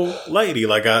beautiful lady.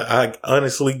 Like, I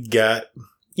honestly got,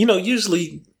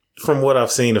 usually from what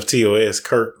I've seen of TOS,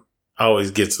 Kirk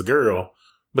always gets the girl,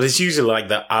 but it's usually like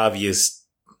the obvious,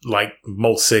 like,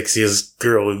 most sexiest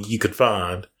girl you could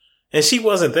find. And she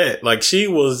wasn't that. Like, she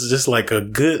was just like a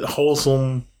good,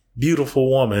 wholesome, beautiful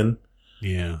woman.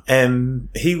 Yeah. And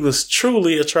he was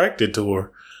truly attracted to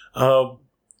her.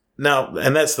 Now,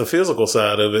 and that's the physical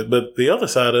side of it, but the other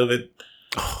side of it,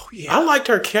 I liked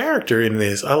her character in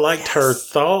this. I liked her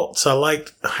thoughts. I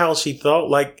liked how she thought.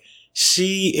 Like,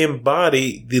 she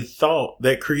embodied the thought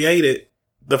that created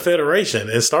the Federation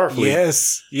and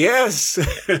Starfleet. Yes.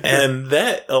 And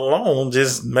that alone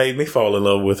just made me fall in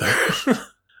love with her.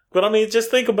 But I mean, just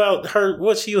think about her,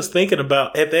 what she was thinking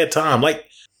about at that time. Like,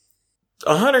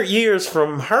 100 years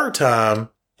from her time,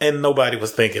 and nobody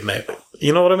was thinking that.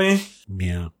 You know what I mean?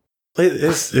 Yeah.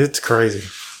 It's crazy.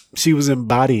 She was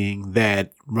embodying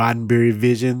that Roddenberry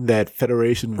vision, that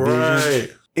Federation vision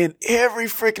in every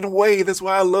freaking way. That's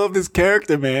why I love this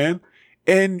character, man.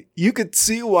 And you could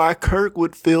see why Kirk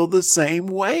would feel the same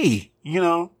way.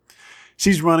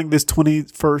 She's running this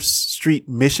 21st Street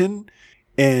mission.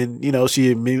 And, she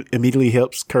immediately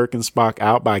helps Kirk and Spock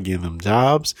out by giving them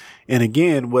jobs. And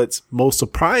again, what's most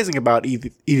surprising about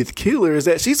Edith Keeler is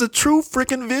that she's a true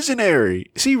freaking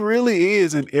visionary. She really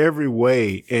is in every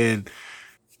way. And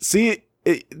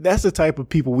that's the type of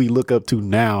people we look up to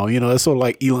now. It's sort of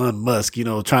like Elon Musk,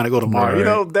 trying to go to Mars.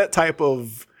 Right. That type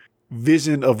of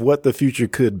vision of what the future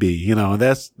could be.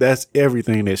 That's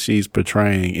everything that she's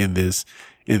portraying in this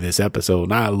episode.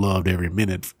 And I loved every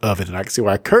minute of it. And I can see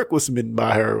why Kirk was smitten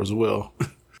by her as well.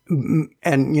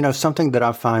 And, something that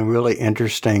I find really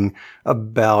interesting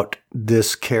about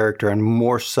this character and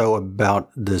more so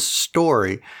about this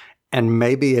story And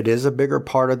maybe it is a bigger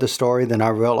part of the story than I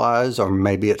realize, or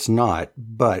maybe it's not.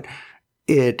 But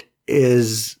it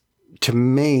is, to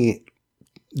me,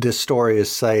 this story is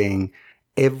saying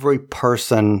every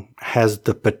person has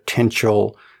the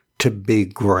potential to be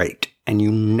great. And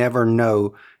you never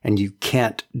know, and you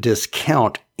can't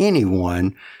discount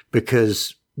anyone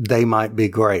because they might be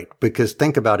great. Because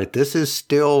think about it, this is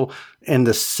still in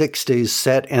the 60s,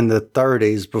 set in the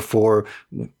 30s before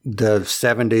the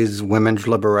 70s, women's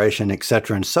liberation,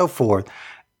 etc., and so forth.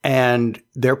 And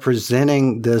they're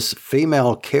presenting this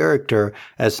female character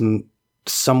as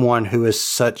someone who is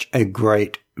such a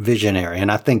great visionary.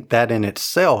 And I think that in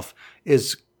itself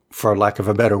is, for lack of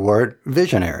a better word,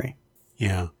 visionary.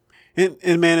 Yeah.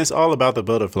 And man, it's all about the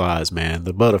butterflies, man.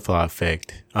 The butterfly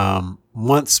effect.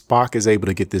 Once Spock is able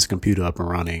to get this computer up and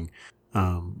running,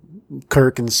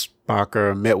 Kirk and Spock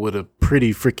are met with a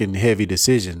pretty freaking heavy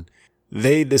decision.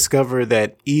 They discover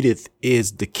that Edith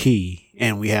is the key,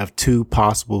 and we have two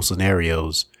possible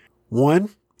scenarios. One,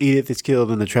 Edith is killed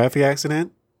in a traffic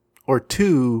accident, or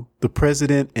two, the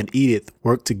president and Edith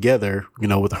work together,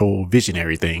 with the whole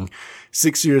visionary thing,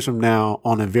 6 years from now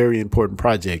on a very important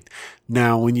project.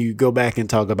 Now, when you go back and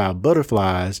talk about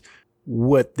butterflies,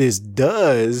 what this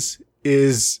does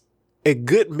is a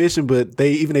good mission, but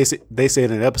they say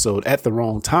in an episode at the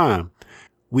wrong time.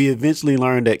 We eventually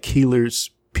learned that Keeler's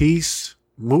peace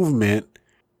movement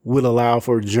would allow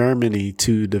for Germany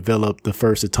to develop the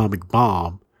first atomic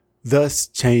bomb, thus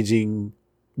changing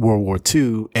World War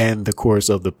II and the course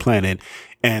of the planet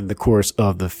and the course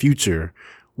of the future,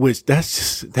 which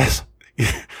that's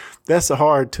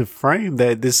hard to frame,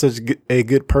 that this such a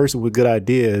good person with good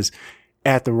ideas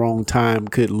at the wrong time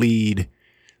could lead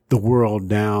the world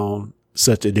down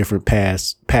such a different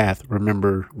path.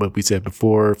 Remember what we said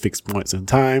before, fixed points in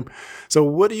time. So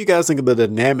what do you guys think of the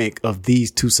dynamic of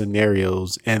these two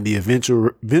scenarios and the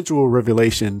eventual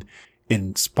revelation,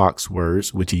 in Spock's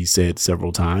words, which he said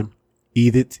several times,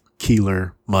 Edith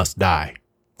Keeler must die?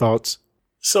 Thoughts?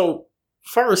 So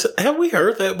first, have we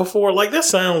heard that before? Like, that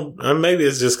sound, maybe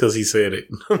it's just because he said it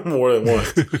more than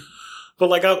once. But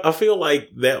like, I feel like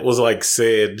that was like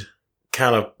said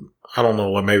kind of, I don't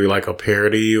know, like maybe like a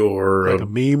parody or like a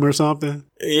meme or something.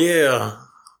 Yeah.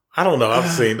 I don't know. I've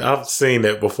seen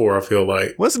that before, I feel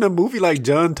like. Wasn't a movie like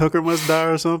John Tucker Must Die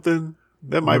or something?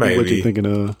 That might be what you're thinking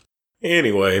of.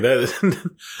 Anyway,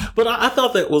 but I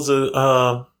thought that was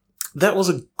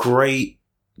a great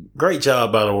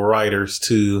job by the writers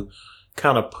to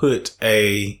kind of put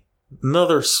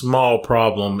another small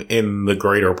problem in the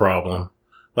greater problem.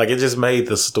 Like, it just made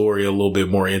the story a little bit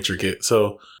more intricate.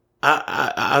 So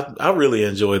I really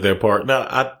enjoyed that part. Now,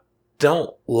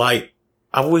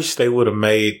 I wish they would have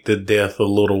made the death a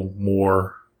little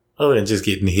more, other than just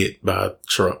getting hit by a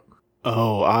truck.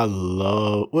 Oh, I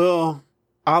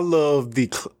love the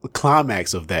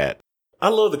climax of that. I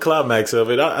love the climax of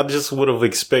it. I just would have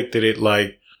expected it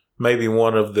like maybe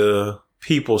one of the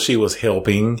people she was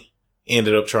helping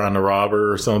ended up trying to rob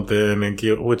her or something and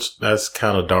kill, which that's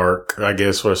kind of dark, I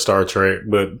guess, for Star Trek.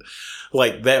 But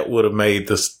like, that would have made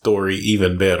the story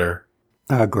even better.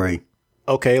 I agree.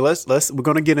 Okay, we're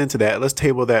going to get into that. Let's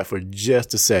table that for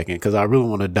just a second, because I really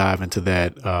want to dive into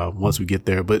that once we get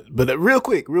there. But real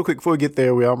quick, before we get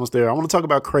there, we're almost there. I want to talk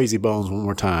about Crazy Bones one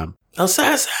more time.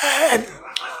 Assassin!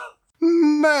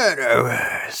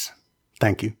 Murderers!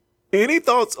 Thank you. Any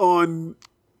thoughts on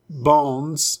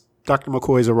Bones, Dr.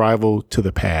 McCoy's arrival to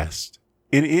the past?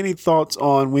 Any thoughts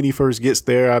on when he first gets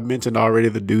there? I mentioned already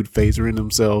the dude phasering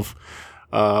himself.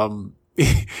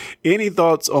 Any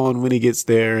thoughts on when he gets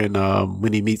there and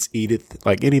when he meets Edith?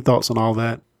 Like, any thoughts on all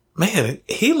that? Man,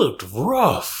 he looked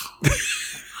rough.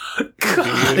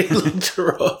 God, he looked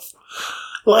rough.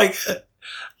 Like,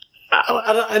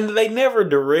 and they never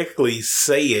directly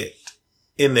say it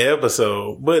in the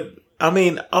episode, but I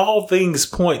mean, all things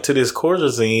point to this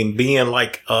Corzine being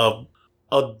like a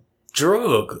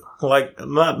drug. Like,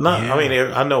 not. Yeah. I mean,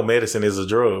 I know medicine is a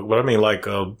drug, but I mean like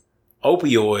a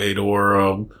opioid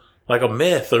or like a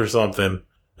meth or something.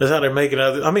 That's how they're making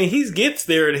it. I mean, he gets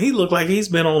there and he looked like he's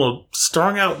been on a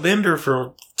strung out bender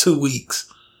for 2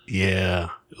 weeks. Yeah.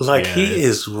 Like, he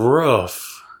is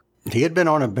rough. He had been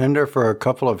on a bender for a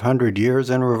couple of 100 years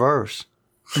in reverse.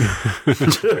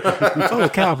 Oh,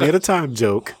 Cal made a time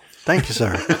joke. Thank you,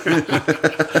 sir.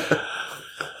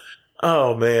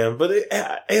 Oh man, but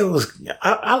it was,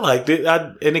 I liked it.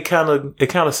 And it kind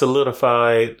of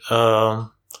solidified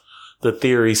the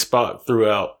theory Spock threw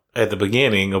out at the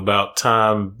beginning about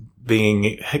time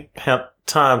how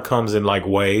time comes in like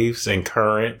waves and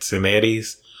currents and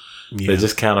eddies. Yeah. That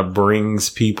just kind of brings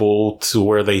people to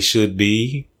where they should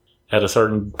be at a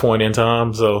certain point in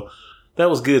time. So that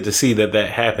was good to see that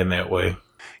happened that way.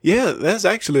 Yeah, that's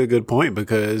actually a good point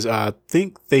because I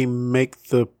think they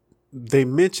mentioned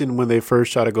when they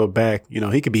first try to go back,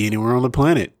 he could be anywhere on the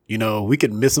planet. We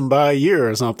could miss him by a year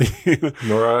or something.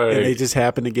 Right. And they just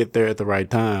happen to get there at the right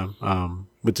time,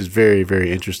 which is very,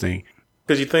 very interesting.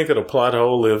 Because you think of the plot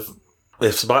hole if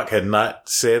Spock had not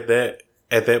said that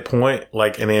at that point,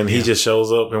 and then he just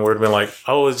shows up and we'd have been like,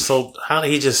 oh, it's so, how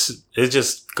did it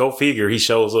just go figure he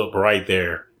shows up right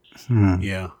there.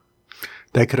 Yeah.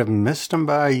 They could have missed him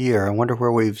by a year. I wonder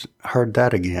where we've heard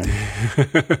that again.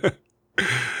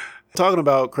 Talking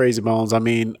about Crazy Bones, I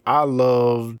mean, I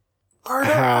love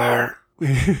how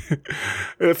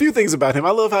a few things about him. I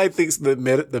love how he thinks the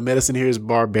medicine here is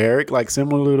barbaric,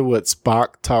 similar to what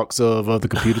Spock talks of the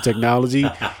computer technology.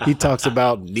 He talks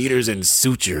about needles and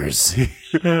sutures.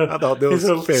 I thought that was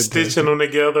fantastic. Stitching them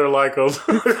together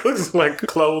looks like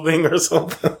clothing or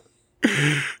something.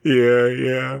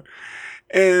 Yeah.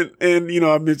 And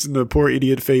I mentioned the poor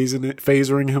idiot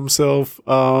phasering himself.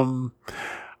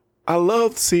 I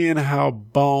love seeing how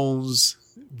Bones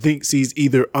thinks he's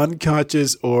either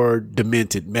unconscious or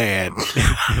demented mad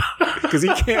because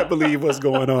he can't believe what's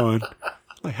going on.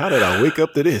 How did I wake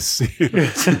up to this?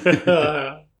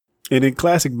 And in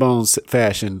classic Bones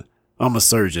fashion, I'm a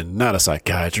surgeon, not a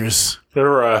psychiatrist.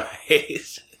 Right.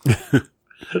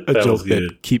 A joke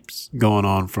that keeps going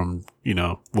on from,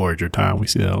 Voyager time. We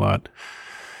see that a lot.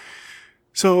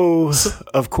 So,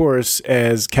 of course,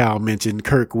 as Cal mentioned,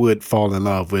 Kirk would fall in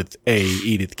love with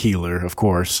Edith Keeler, of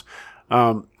course.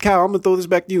 Cal, I'm going to throw this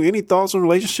back to you. Any thoughts on the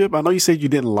relationship? I know you said you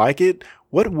didn't like it.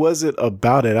 What was it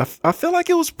about it? I feel like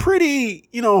it was pretty,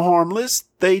 harmless.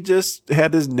 They just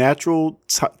had this natural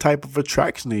type of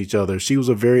attraction to each other. She was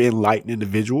a very enlightened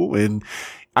individual, and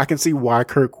I can see why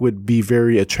Kirk would be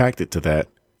very attracted to that.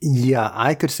 Yeah,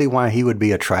 I could see why he would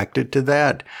be attracted to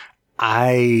that.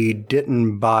 I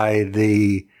didn't buy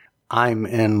the I'm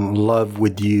in love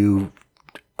with you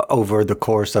over the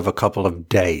course of a couple of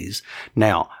days.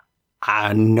 Now,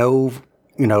 I know,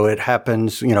 it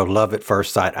happens, love at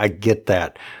first sight. I get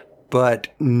that. But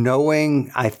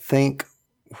knowing, I think,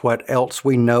 what else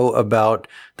we know about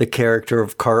the character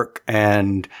of Kirk,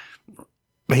 and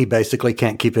he basically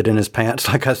can't keep it in his pants,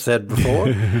 like I said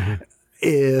before.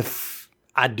 If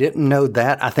I didn't know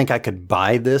that, I think I could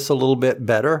buy this a little bit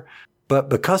better. But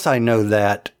because I know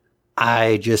that,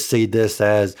 I just see this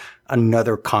as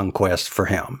another conquest for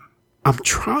him. I'm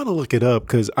trying to look it up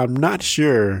because I'm not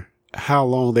sure how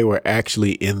long they were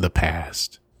actually in the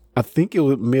past. I think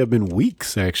it may have been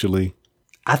weeks, actually.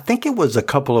 I think it was a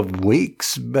couple of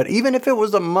weeks, but even if it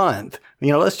was a month,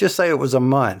 let's just say it was a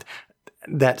month,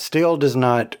 that still does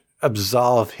not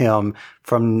absolve him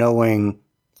from knowing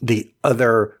the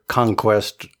other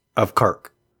conquest of Kirk.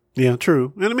 Yeah,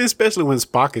 true. And I mean, especially when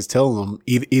Spock is telling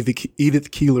him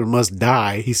Edith Keeler must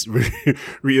die. He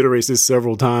reiterates this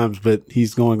several times, but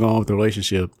he's going on with the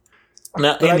relationship.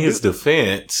 Now, in his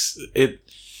defense,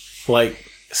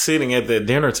 sitting at that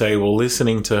dinner table,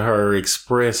 listening to her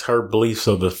express her beliefs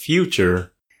of the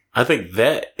future, I think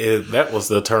that was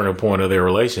the turning point of their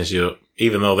relationship,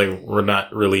 even though they were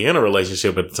not really in a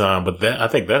relationship at the time. But I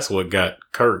think that's what got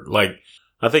Kirk.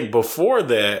 I think before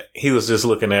that, he was just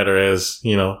looking at her as,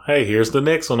 hey, here's the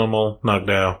next one I'm going to knock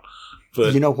down.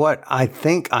 But you know what? I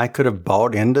think I could have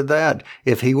bought into that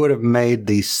if he would have made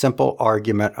the simple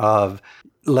argument of,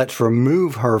 let's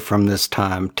remove her from this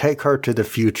time, take her to the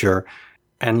future,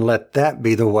 and let that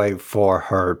be the way for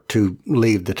her to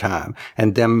leave the time,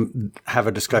 and then have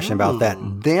a discussion about that.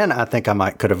 Then I think I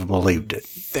could have believed it.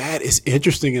 That is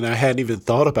interesting, and I hadn't even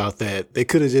thought about that. They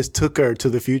could have just took her to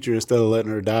the future instead of letting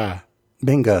her die.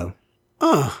 Bingo.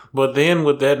 But then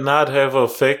would that not have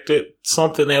affected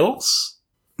something else?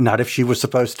 Not if she was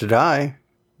supposed to die.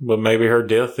 But maybe her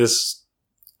death is,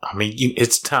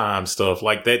 it's time stuff.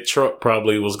 That truck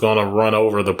probably was going to run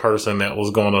over the person that was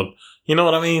going to, you know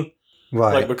what I mean?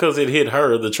 Right. Because it hit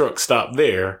her, the truck stopped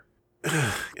there.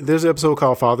 There's an episode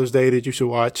called Father's Day that you should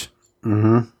watch.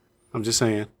 Mm-hmm. I'm just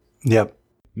saying. Yep.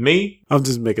 Me? I'm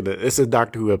just making it's a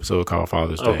Doctor Who episode called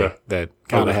Father's Day that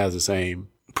kind of has the same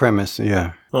premise,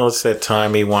 yeah. Well, it's that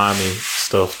timey-wimey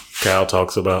stuff Cal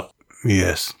talks about.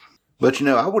 Yes. But,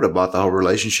 I would have bought the whole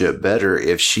relationship better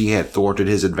if she had thwarted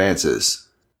his advances.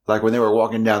 Like when they were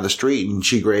walking down the street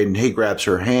and he grabs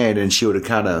her hand and she would have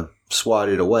kind of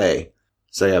swatted away.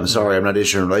 Say, I'm sorry, I'm not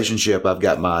issuing a relationship. I've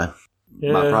got my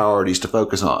priorities to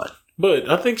focus on. But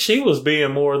I think she was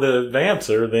being more the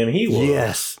advancer than he was.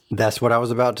 Yes, that's what I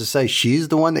was about to say. She's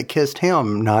the one that kissed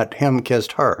him, not him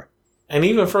kissed her. And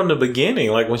even from the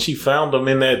beginning, when she found him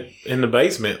in the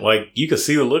basement, you could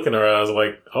see the look in her eyes,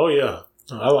 oh yeah,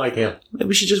 I like him.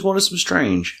 Maybe she just wanted some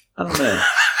strange. I don't know.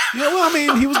 Yeah, well, I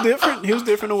mean, he was different. He was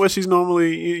different than what she's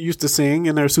normally used to seeing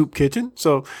in their soup kitchen.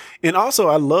 So, and also,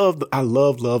 I love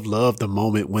the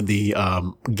moment when the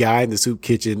guy in the soup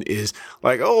kitchen is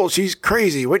like, "Oh, she's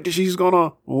crazy. What she's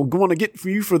gonna get for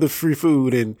you for the free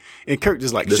food?" And Kirk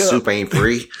just like, The "Shut soup up." ain't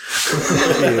free.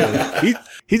 Yeah.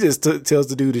 He just tells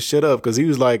the dude to shut up because he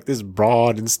was like this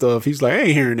broad and stuff. He's like, "I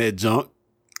ain't hearing that junk.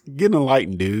 Get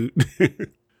enlightened, dude."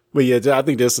 But yeah, I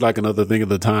think that's like another thing of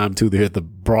the time too. They had the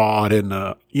broad and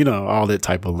all that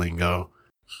type of lingo.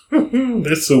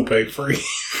 This soup ain't free.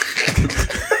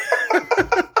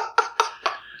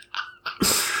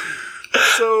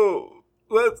 So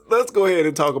let's go ahead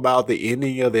and talk about the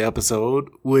ending of the episode,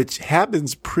 which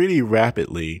happens pretty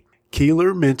rapidly.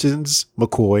 Keeler mentions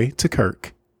McCoy to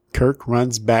Kirk. Kirk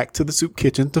runs back to the soup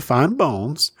kitchen to find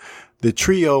Bones. The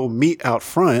trio meet out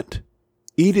front.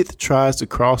 Edith tries to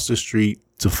cross the street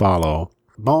to follow.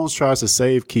 Bones tries to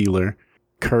save Keeler.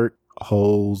 Kirk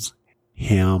holds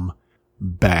him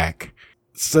back.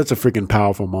 Such a freaking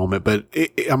powerful moment, but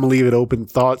I'm gonna leave it open.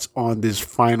 Thoughts on this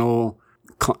final,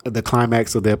 the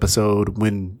climax of the episode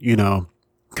when,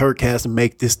 Kirk has to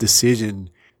make this decision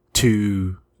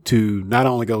to not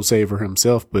only go save her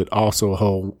himself, but also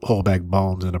hold back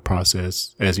Bones in the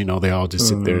process. As you know, they all just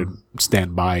sit there and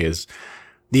stand by as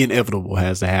the inevitable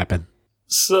has to happen.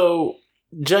 So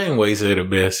Janeway said it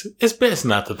best. It's best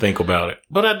not to think about it.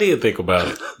 But I did think about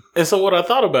it. And so what I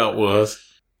thought about was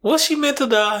she meant to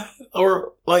die?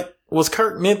 Or, was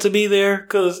Kirk meant to be there?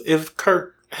 Because if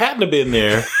Kirk hadn't have been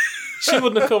there, she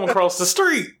wouldn't have come across the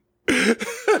street.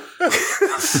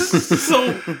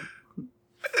 So,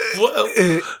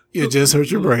 you just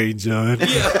hurt your brain, John.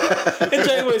 Yeah. And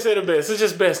Janeway said it best. It's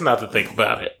just best not to think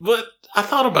about it. But I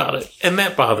thought about it, and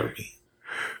that bothered me.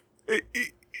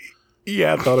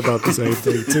 Yeah, I thought about the same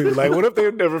thing too. Like, what if they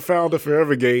had never found the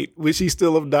Forever Gate? Would she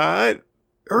still have died?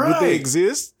 Right. Would they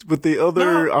exist? Would the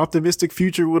other optimistic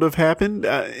future would have happened?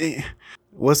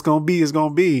 What's gonna be is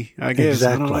gonna be, I guess.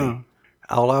 Exactly. I don't know.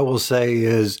 All I will say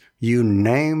is you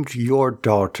named your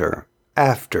daughter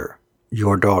after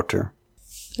your daughter.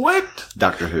 What?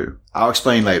 Doctor Who. I'll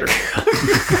explain later.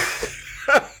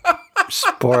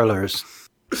 Spoilers.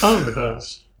 Oh my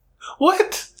gosh.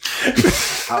 What?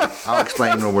 I'll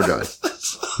explain when we're done.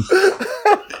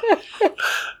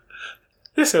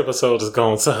 This episode has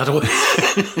gone sideways.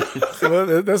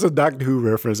 Well, that's a Doctor Who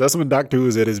reference. That's when Doctor Who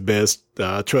is at his best.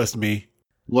 Trust me.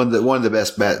 One of the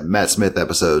best Matt Smith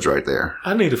episodes right there.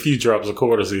 I need a few drops of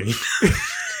cortisone.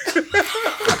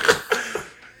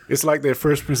 It's like that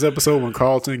Fresh Prince episode when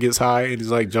Carlton gets high and he's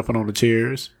like jumping on the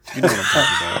chairs. You know what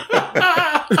I'm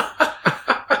talking about.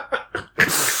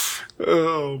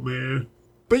 Oh, man.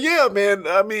 But yeah, man,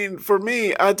 I mean, for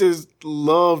me, I just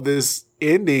love this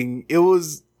ending. It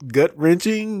was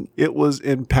gut-wrenching. It was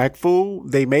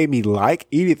impactful. They made me like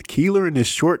Edith Keeler in this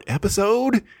short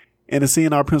episode. And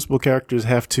seeing our principal characters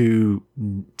have to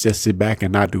just sit back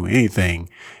and not do anything.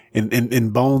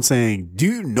 And Bones saying, "Do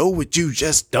you know what you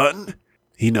just done?"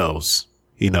 He knows.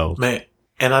 He knows. Man,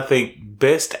 and I think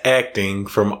best acting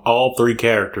from all three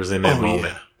characters in that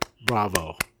moment. Yeah.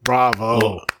 Bravo.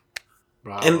 Bravo.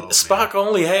 And Spock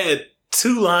only had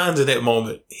 2 lines in that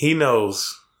moment. He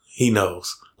knows. He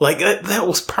knows. Like, that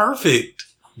was perfect.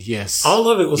 Yes. All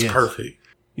of it was perfect.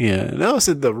 Yeah. And I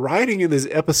said the writing in this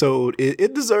episode,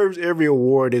 it deserves every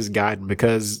award it's gotten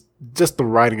because just the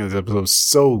writing of this episode is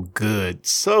so good.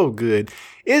 So good.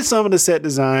 Is some of the set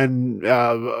design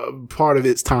part of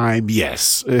its time?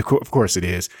 Yes. Of course it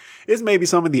is. Is maybe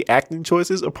some of the acting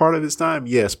choices a part of its time?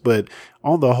 Yes. But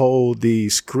on the whole, the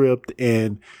script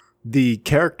and the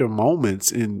character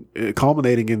moments in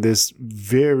culminating in this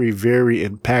very, very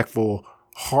impactful,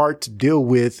 hard to deal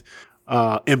with,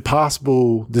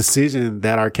 impossible decision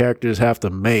that our characters have to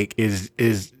make is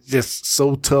just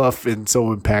so tough and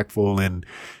so impactful. And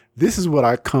this is what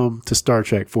I come to Star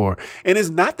Trek for. And it's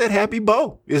not that happy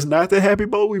bow. It's not that happy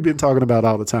bow we've been talking about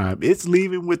all the time. It's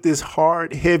leaving with this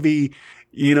hard, heavy,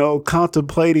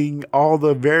 contemplating all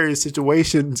the various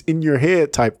situations in your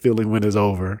head type feeling when it's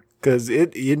over. Cause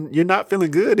you're not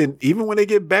feeling good. And even when they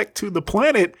get back to the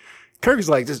planet, Kirk's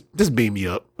like, just beam me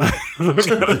up. Let's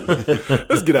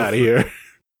get out of here.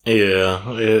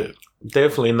 Yeah,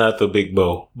 definitely not the big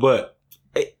bow, but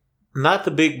not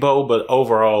the big bow, but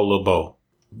overall the bow.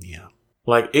 Yeah.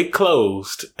 Like it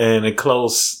closed and it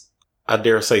closed, I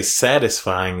dare say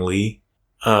satisfyingly.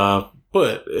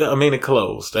 But I mean, it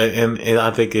closed and I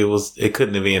think it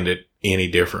couldn't have ended any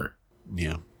different.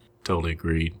 Yeah, totally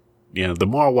agreed. Yeah. The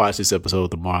more I watch this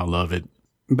episode, the more I love it.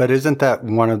 But isn't that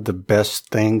one of the best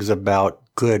things about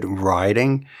good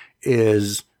writing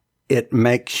is it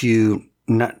makes you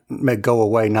go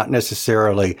away not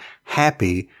necessarily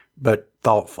happy, but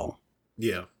thoughtful.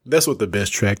 Yeah, that's what the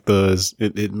best track does.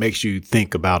 It makes you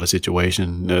think about a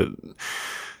situation.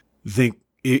 Think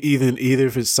either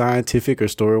if it's scientific or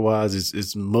story wise,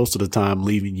 it's most of the time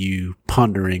leaving you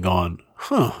pondering on,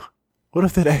 what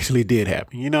if that actually did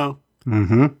happen? You know,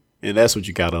 Mm-hmm. and that's what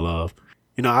you gotta love.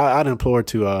 You know, I'd implore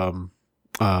to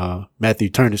Matthew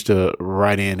Turnage to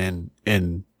write in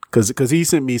and because he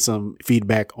sent me some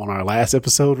feedback on our last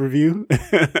episode review.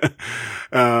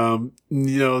 You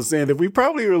know, saying that we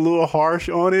probably were a little harsh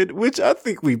on it, which I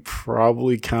think we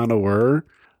probably kind of were.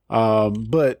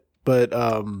 But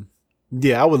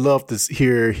yeah, I would love to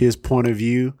hear his point of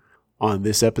view on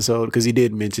this episode, because he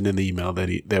did mention in the email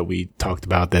that we talked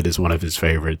about that is one of his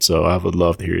favorites. So I would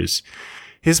love to hear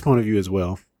his point of view as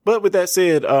well. But with that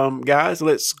said, guys,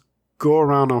 let's go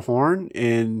around the horn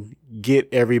and get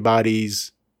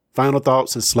everybody's final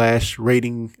thoughts and /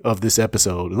 rating of this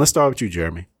episode. And let's start with you,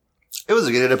 Jeremy. It was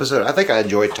a good episode. I think I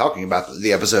enjoyed talking about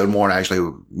the episode more than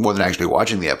actually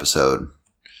watching the episode.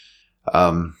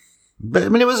 But I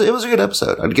mean, it was a good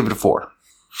episode. I'd give it a 4.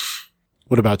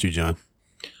 What about you, John?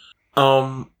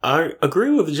 I agree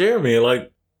with Jeremy.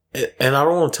 Like, and I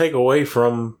don't want to take away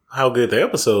from how good the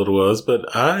episode was,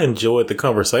 but I enjoyed the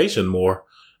conversation more.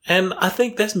 And I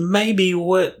think that's maybe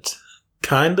what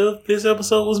kind of this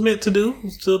episode was meant to do.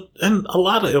 And a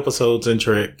lot of episodes in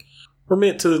Trek were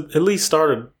meant to at least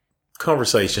start a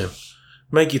conversation,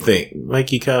 make you think,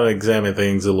 make you kind of examine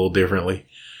things a little differently.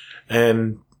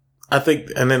 And I think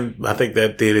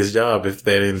that did its job, if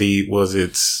that indeed was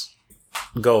its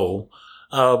goal.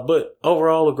 But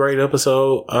overall, a great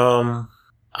episode.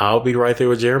 I'll be right there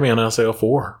with Jeremy, and I'll say a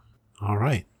 4. All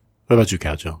right. What about you,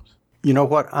 Cal Jones? You know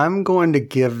what? I'm going to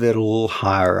give it a little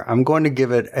higher. I'm going to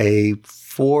give it a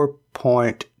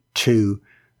 4.2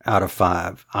 out of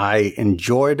 5. I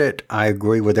enjoyed it. I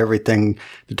agree with everything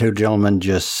the two gentlemen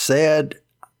just said,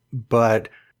 but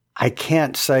I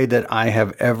can't say that I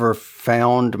have ever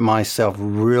found myself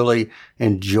really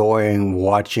enjoying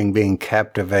watching, being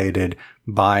captivated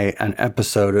by an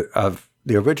episode of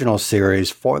the original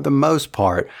series for the most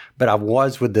part, but I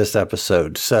was with this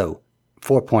episode. So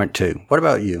 4.2. What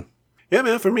about you? Yeah,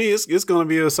 man, for me, it's going to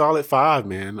be a solid 5,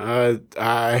 man. I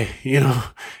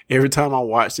every time I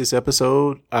watch this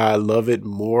episode, I love it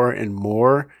more and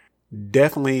more.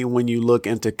 Definitely when you look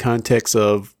into context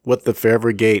of what the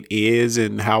Forever Gate is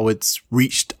and how it's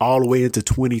reached all the way into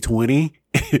 2020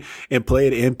 and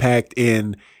played impact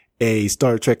in a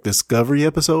Star Trek Discovery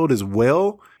episode as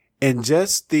well. And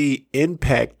just the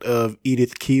impact of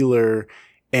Edith Keeler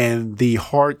and the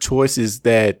hard choices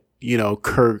that,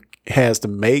 Kirk has to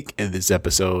make in this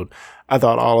episode. I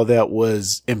thought all of that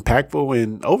was impactful,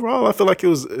 and overall I feel like it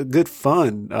was good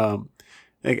fun.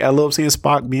 I love seeing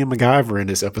Spock being MacGyver in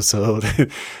this episode.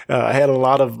 I had a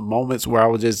lot of moments where I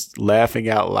was just laughing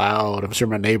out loud. I'm sure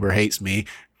my neighbor hates me.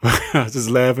 I was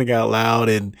just laughing out loud,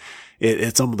 and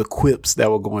it's some of the quips that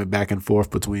were going back and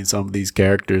forth between some of these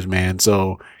characters, man.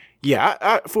 So yeah,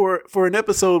 I for an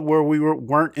episode where we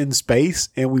weren't in space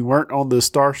and we weren't on the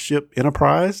Starship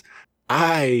Enterprise,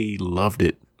 I loved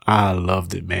it. I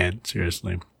loved it, man.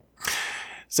 Seriously.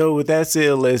 So with that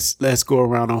said, let's go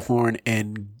around the horn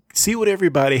and see what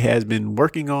everybody has been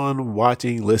working on,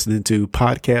 watching, listening to,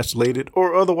 podcast related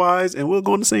or otherwise, and we'll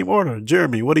go in the same order.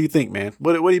 Jeremy, what do you think, man?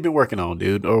 What have you been working on,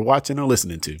 dude, or watching or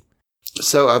listening to?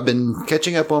 So I've been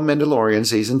catching up on Mandalorian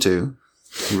season 2.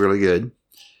 Really good.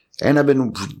 And I've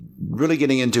been really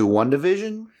getting into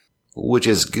WandaVision, which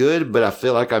is good, but I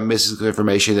feel like I'm missing some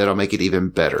information that'll make it even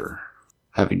better.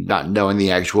 Not knowing the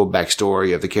actual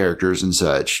backstory of the characters and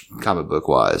such, comic book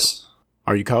wise.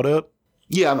 Are you caught up?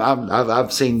 Yeah,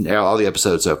 I've seen all the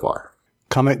episodes so far.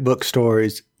 Comic book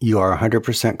stories, you are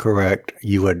 100% correct.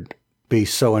 You would be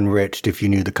so enriched if you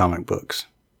knew the comic books.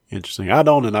 Interesting. I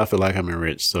don't, and I feel like I'm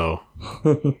enriched, so.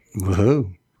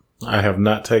 Woohoo. I have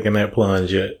not taken that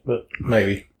plunge yet, but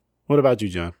maybe. What about you,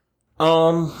 John?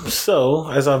 So,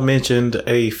 as I've mentioned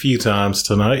a few times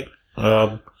tonight,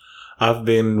 I've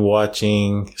been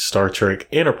watching Star Trek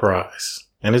Enterprise,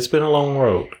 and it's been a long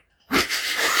road.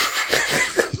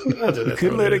 You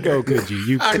couldn't let it go, could you?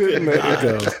 You couldn't let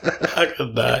it go. I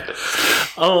could not.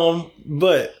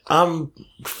 But I'm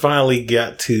finally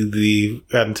gotten to the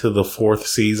 4th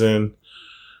season,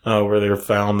 where they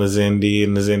found the Xindi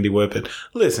and the Xindi weapon.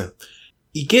 Listen,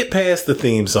 you get past the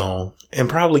theme song and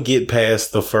probably get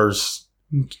past the first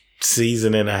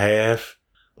season and a half.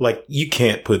 Like, you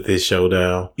can't put this show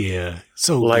down. Yeah.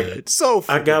 So good. So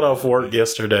I got off work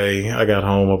yesterday. I got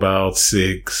home about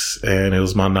 6 and it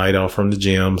was my night off from the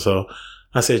gym. So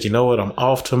I said, you know what? I'm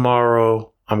off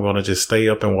tomorrow. I'm going to just stay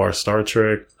up and watch Star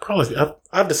Trek. Probably,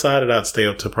 I've decided I'd stay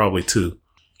up to probably 2.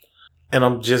 And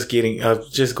I'm just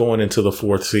going into the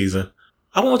 4th season.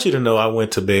 I want you to know I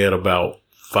went to bed about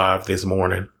 5 this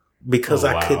morning because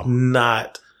I could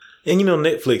not. And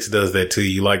Netflix does that to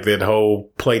you, like that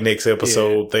whole play next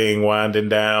episode thing winding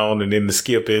down and then the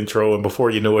skip intro. And before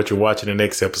you know it, you're watching the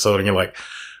next episode and you're like,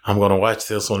 I'm going to watch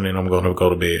this one and I'm going to go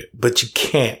to bed. But you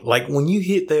can't. Like when you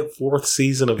hit that 4th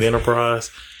season of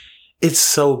Enterprise, it's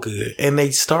so good. And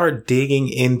they start digging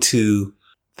into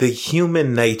the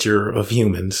human nature of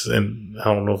humans. And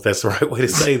I don't know if that's the right way to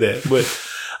say that, but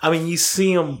I mean, you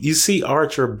see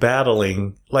Archer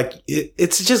battling. Like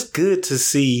it's just good to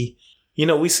see,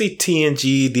 we see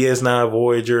TNG, DS9,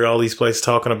 Voyager, all these places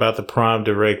talking about the Prime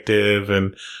Directive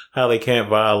and how they can't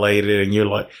violate it. And you're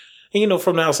like, and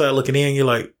from the outside looking in, you're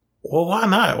like, well, why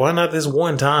not? Why not this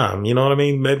one time? You know what I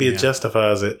mean? Maybe it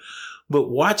justifies it. But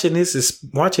watching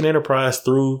Enterprise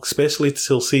through, especially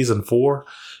till season 4,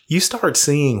 you start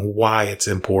seeing why it's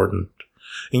important.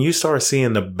 And you start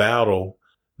seeing the battle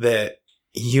that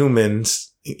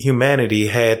humanity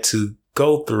had to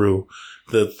go through,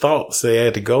 the thoughts they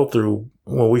had to go through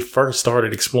when we first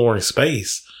started exploring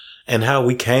space and how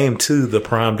we came to the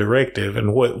Prime Directive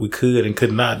and what we could and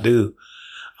could not do.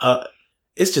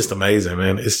 It's just amazing,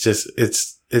 man. It's a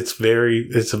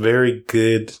very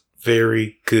good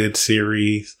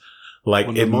series. Like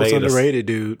one of the most underrated,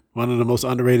 dude. One of the most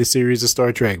underrated series of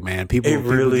Star Trek, man. People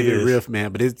really get riff,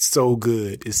 man, but it's so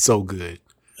good. It's so good.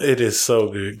 It is so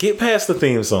good. Get past the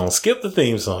theme song. Skip the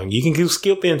theme song. You can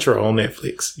skip intro on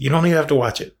Netflix. You don't even have to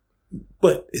watch it.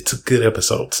 But it's a good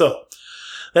episode. So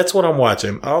that's what I'm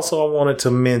watching. Also, I wanted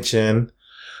to mention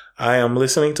I am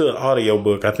listening to an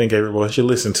audiobook I think everyone should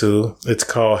listen to. It's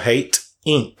called Hate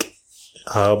Inc.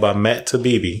 By Matt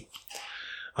Taibbi.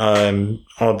 On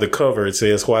the cover, it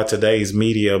says, Why Today's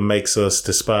Media Makes Us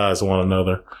Despise One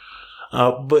Another.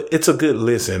 But it's a good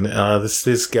listen.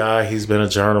 This guy, he's been a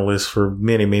journalist for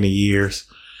many, many years.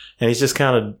 And he's just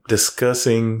kind of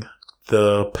discussing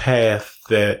the path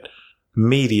that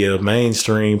media,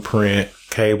 mainstream print,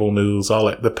 cable news, all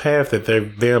that, the path that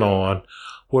they've been on,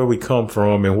 where we come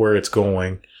from and where it's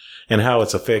going and how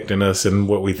it's affecting us and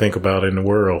what we think about in the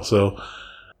world. So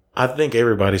I think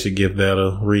everybody should give that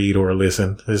a read or a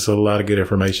listen. There's a lot of good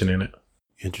information in it.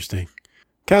 Interesting.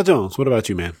 Cal Jones, what about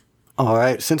you, man? All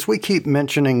right. Since we keep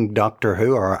mentioning Doctor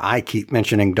Who, or I keep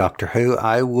mentioning Doctor Who,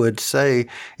 I would say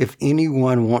if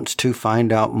anyone wants to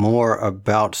find out more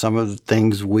about some of the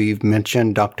things we've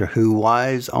mentioned Doctor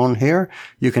Who-wise on here,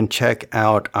 you can check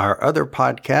out our other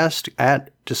podcast at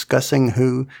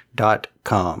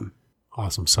discussingwho.com.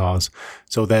 Awesome sauce.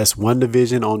 So that's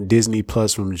WandaVision on Disney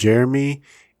Plus from Jeremy.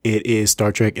 It is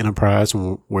Star Trek Enterprise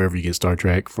from wherever you get Star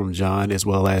Trek from John, as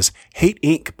well as Hate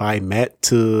Inc. by Matt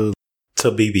Taibbi.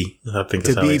 I think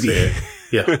that's how they say it.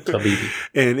 Yeah, Taibbi.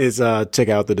 And it's check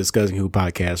out the Discussing Who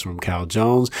podcast from Cal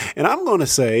Jones. And I'm going to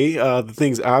say the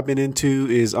things I've been into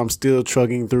is I'm still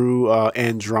trucking through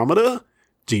Andromeda,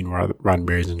 Gene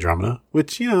Roddenberry's Andromeda,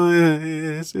 which,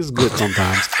 is good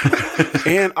sometimes.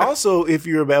 And also, if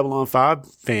you're a Babylon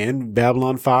 5 fan,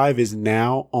 Babylon 5 is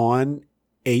now on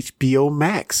HBO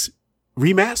Max,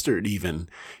 remastered even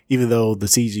though the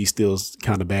CG still is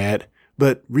kind of bad,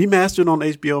 but remastered on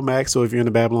HBO Max. So if you're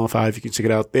into Babylon 5, you can check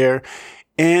it out there.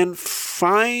 And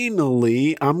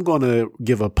finally, I'm going to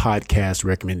give a podcast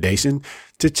recommendation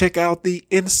to check out the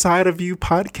Inside of You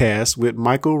podcast with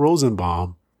Michael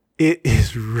Rosenbaum. It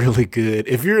is really good.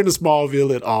 If you're into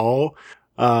Smallville at all,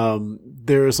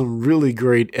 there are some really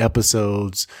great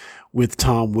episodes with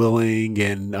Tom Welling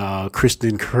and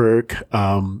Kristen Kirk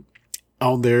on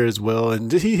there as well. And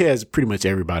he has pretty much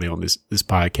everybody on this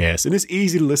podcast. And it's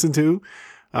easy to listen to.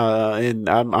 And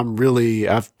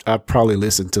I've probably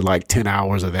listened to like 10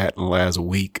 hours of that in the last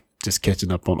week, just catching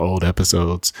up on old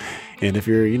episodes. And if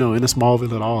you're, into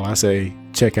Smallville at all, I say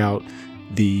check out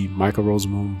the Michael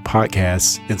Rosenbaum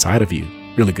podcast, Inside of You.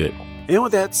 Really good. And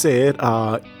with that said,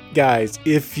 guys,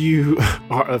 if you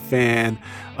are a fan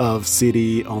of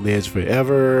City on the Edge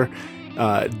Forever,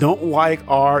 don't like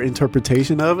our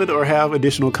interpretation of it or have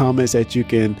additional comments that you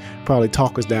can probably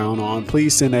talk us down on,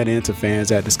 please send that in to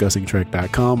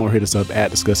fans@discussingtrek.com or hit us up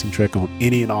at Discussing Trek on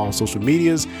any and all social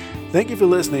medias. Thank you for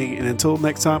listening, and until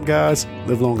next time, guys,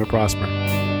 live long and prosper.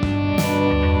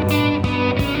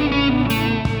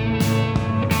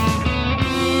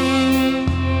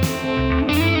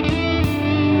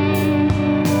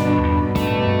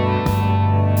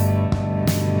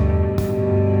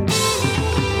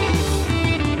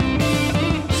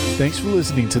 Thanks for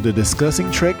listening to the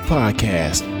Discussing Trek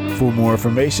podcast. For more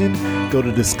information, go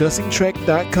to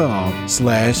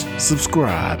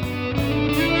discussingtrek.com/subscribe.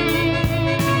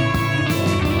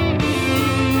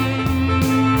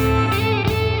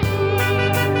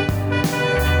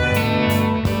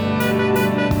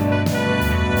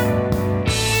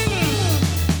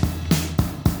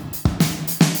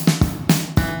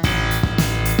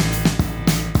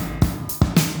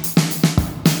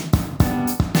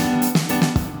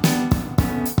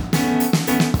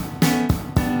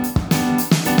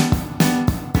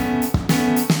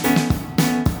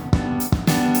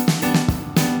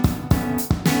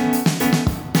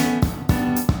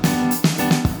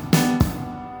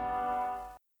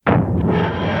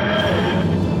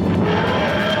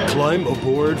 Climb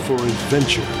aboard for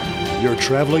adventure. Your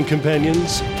traveling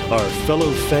companions are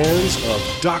fellow fans of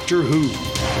Doctor Who.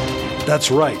 That's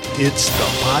right, it's the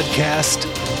podcast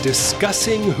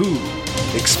Discussing Who,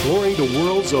 exploring the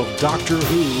worlds of Doctor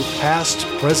Who, past,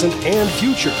 present, and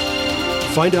future.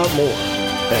 Find out more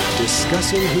at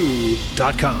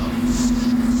discussingwho.com.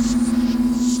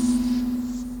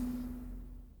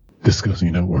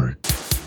 Discussing Network.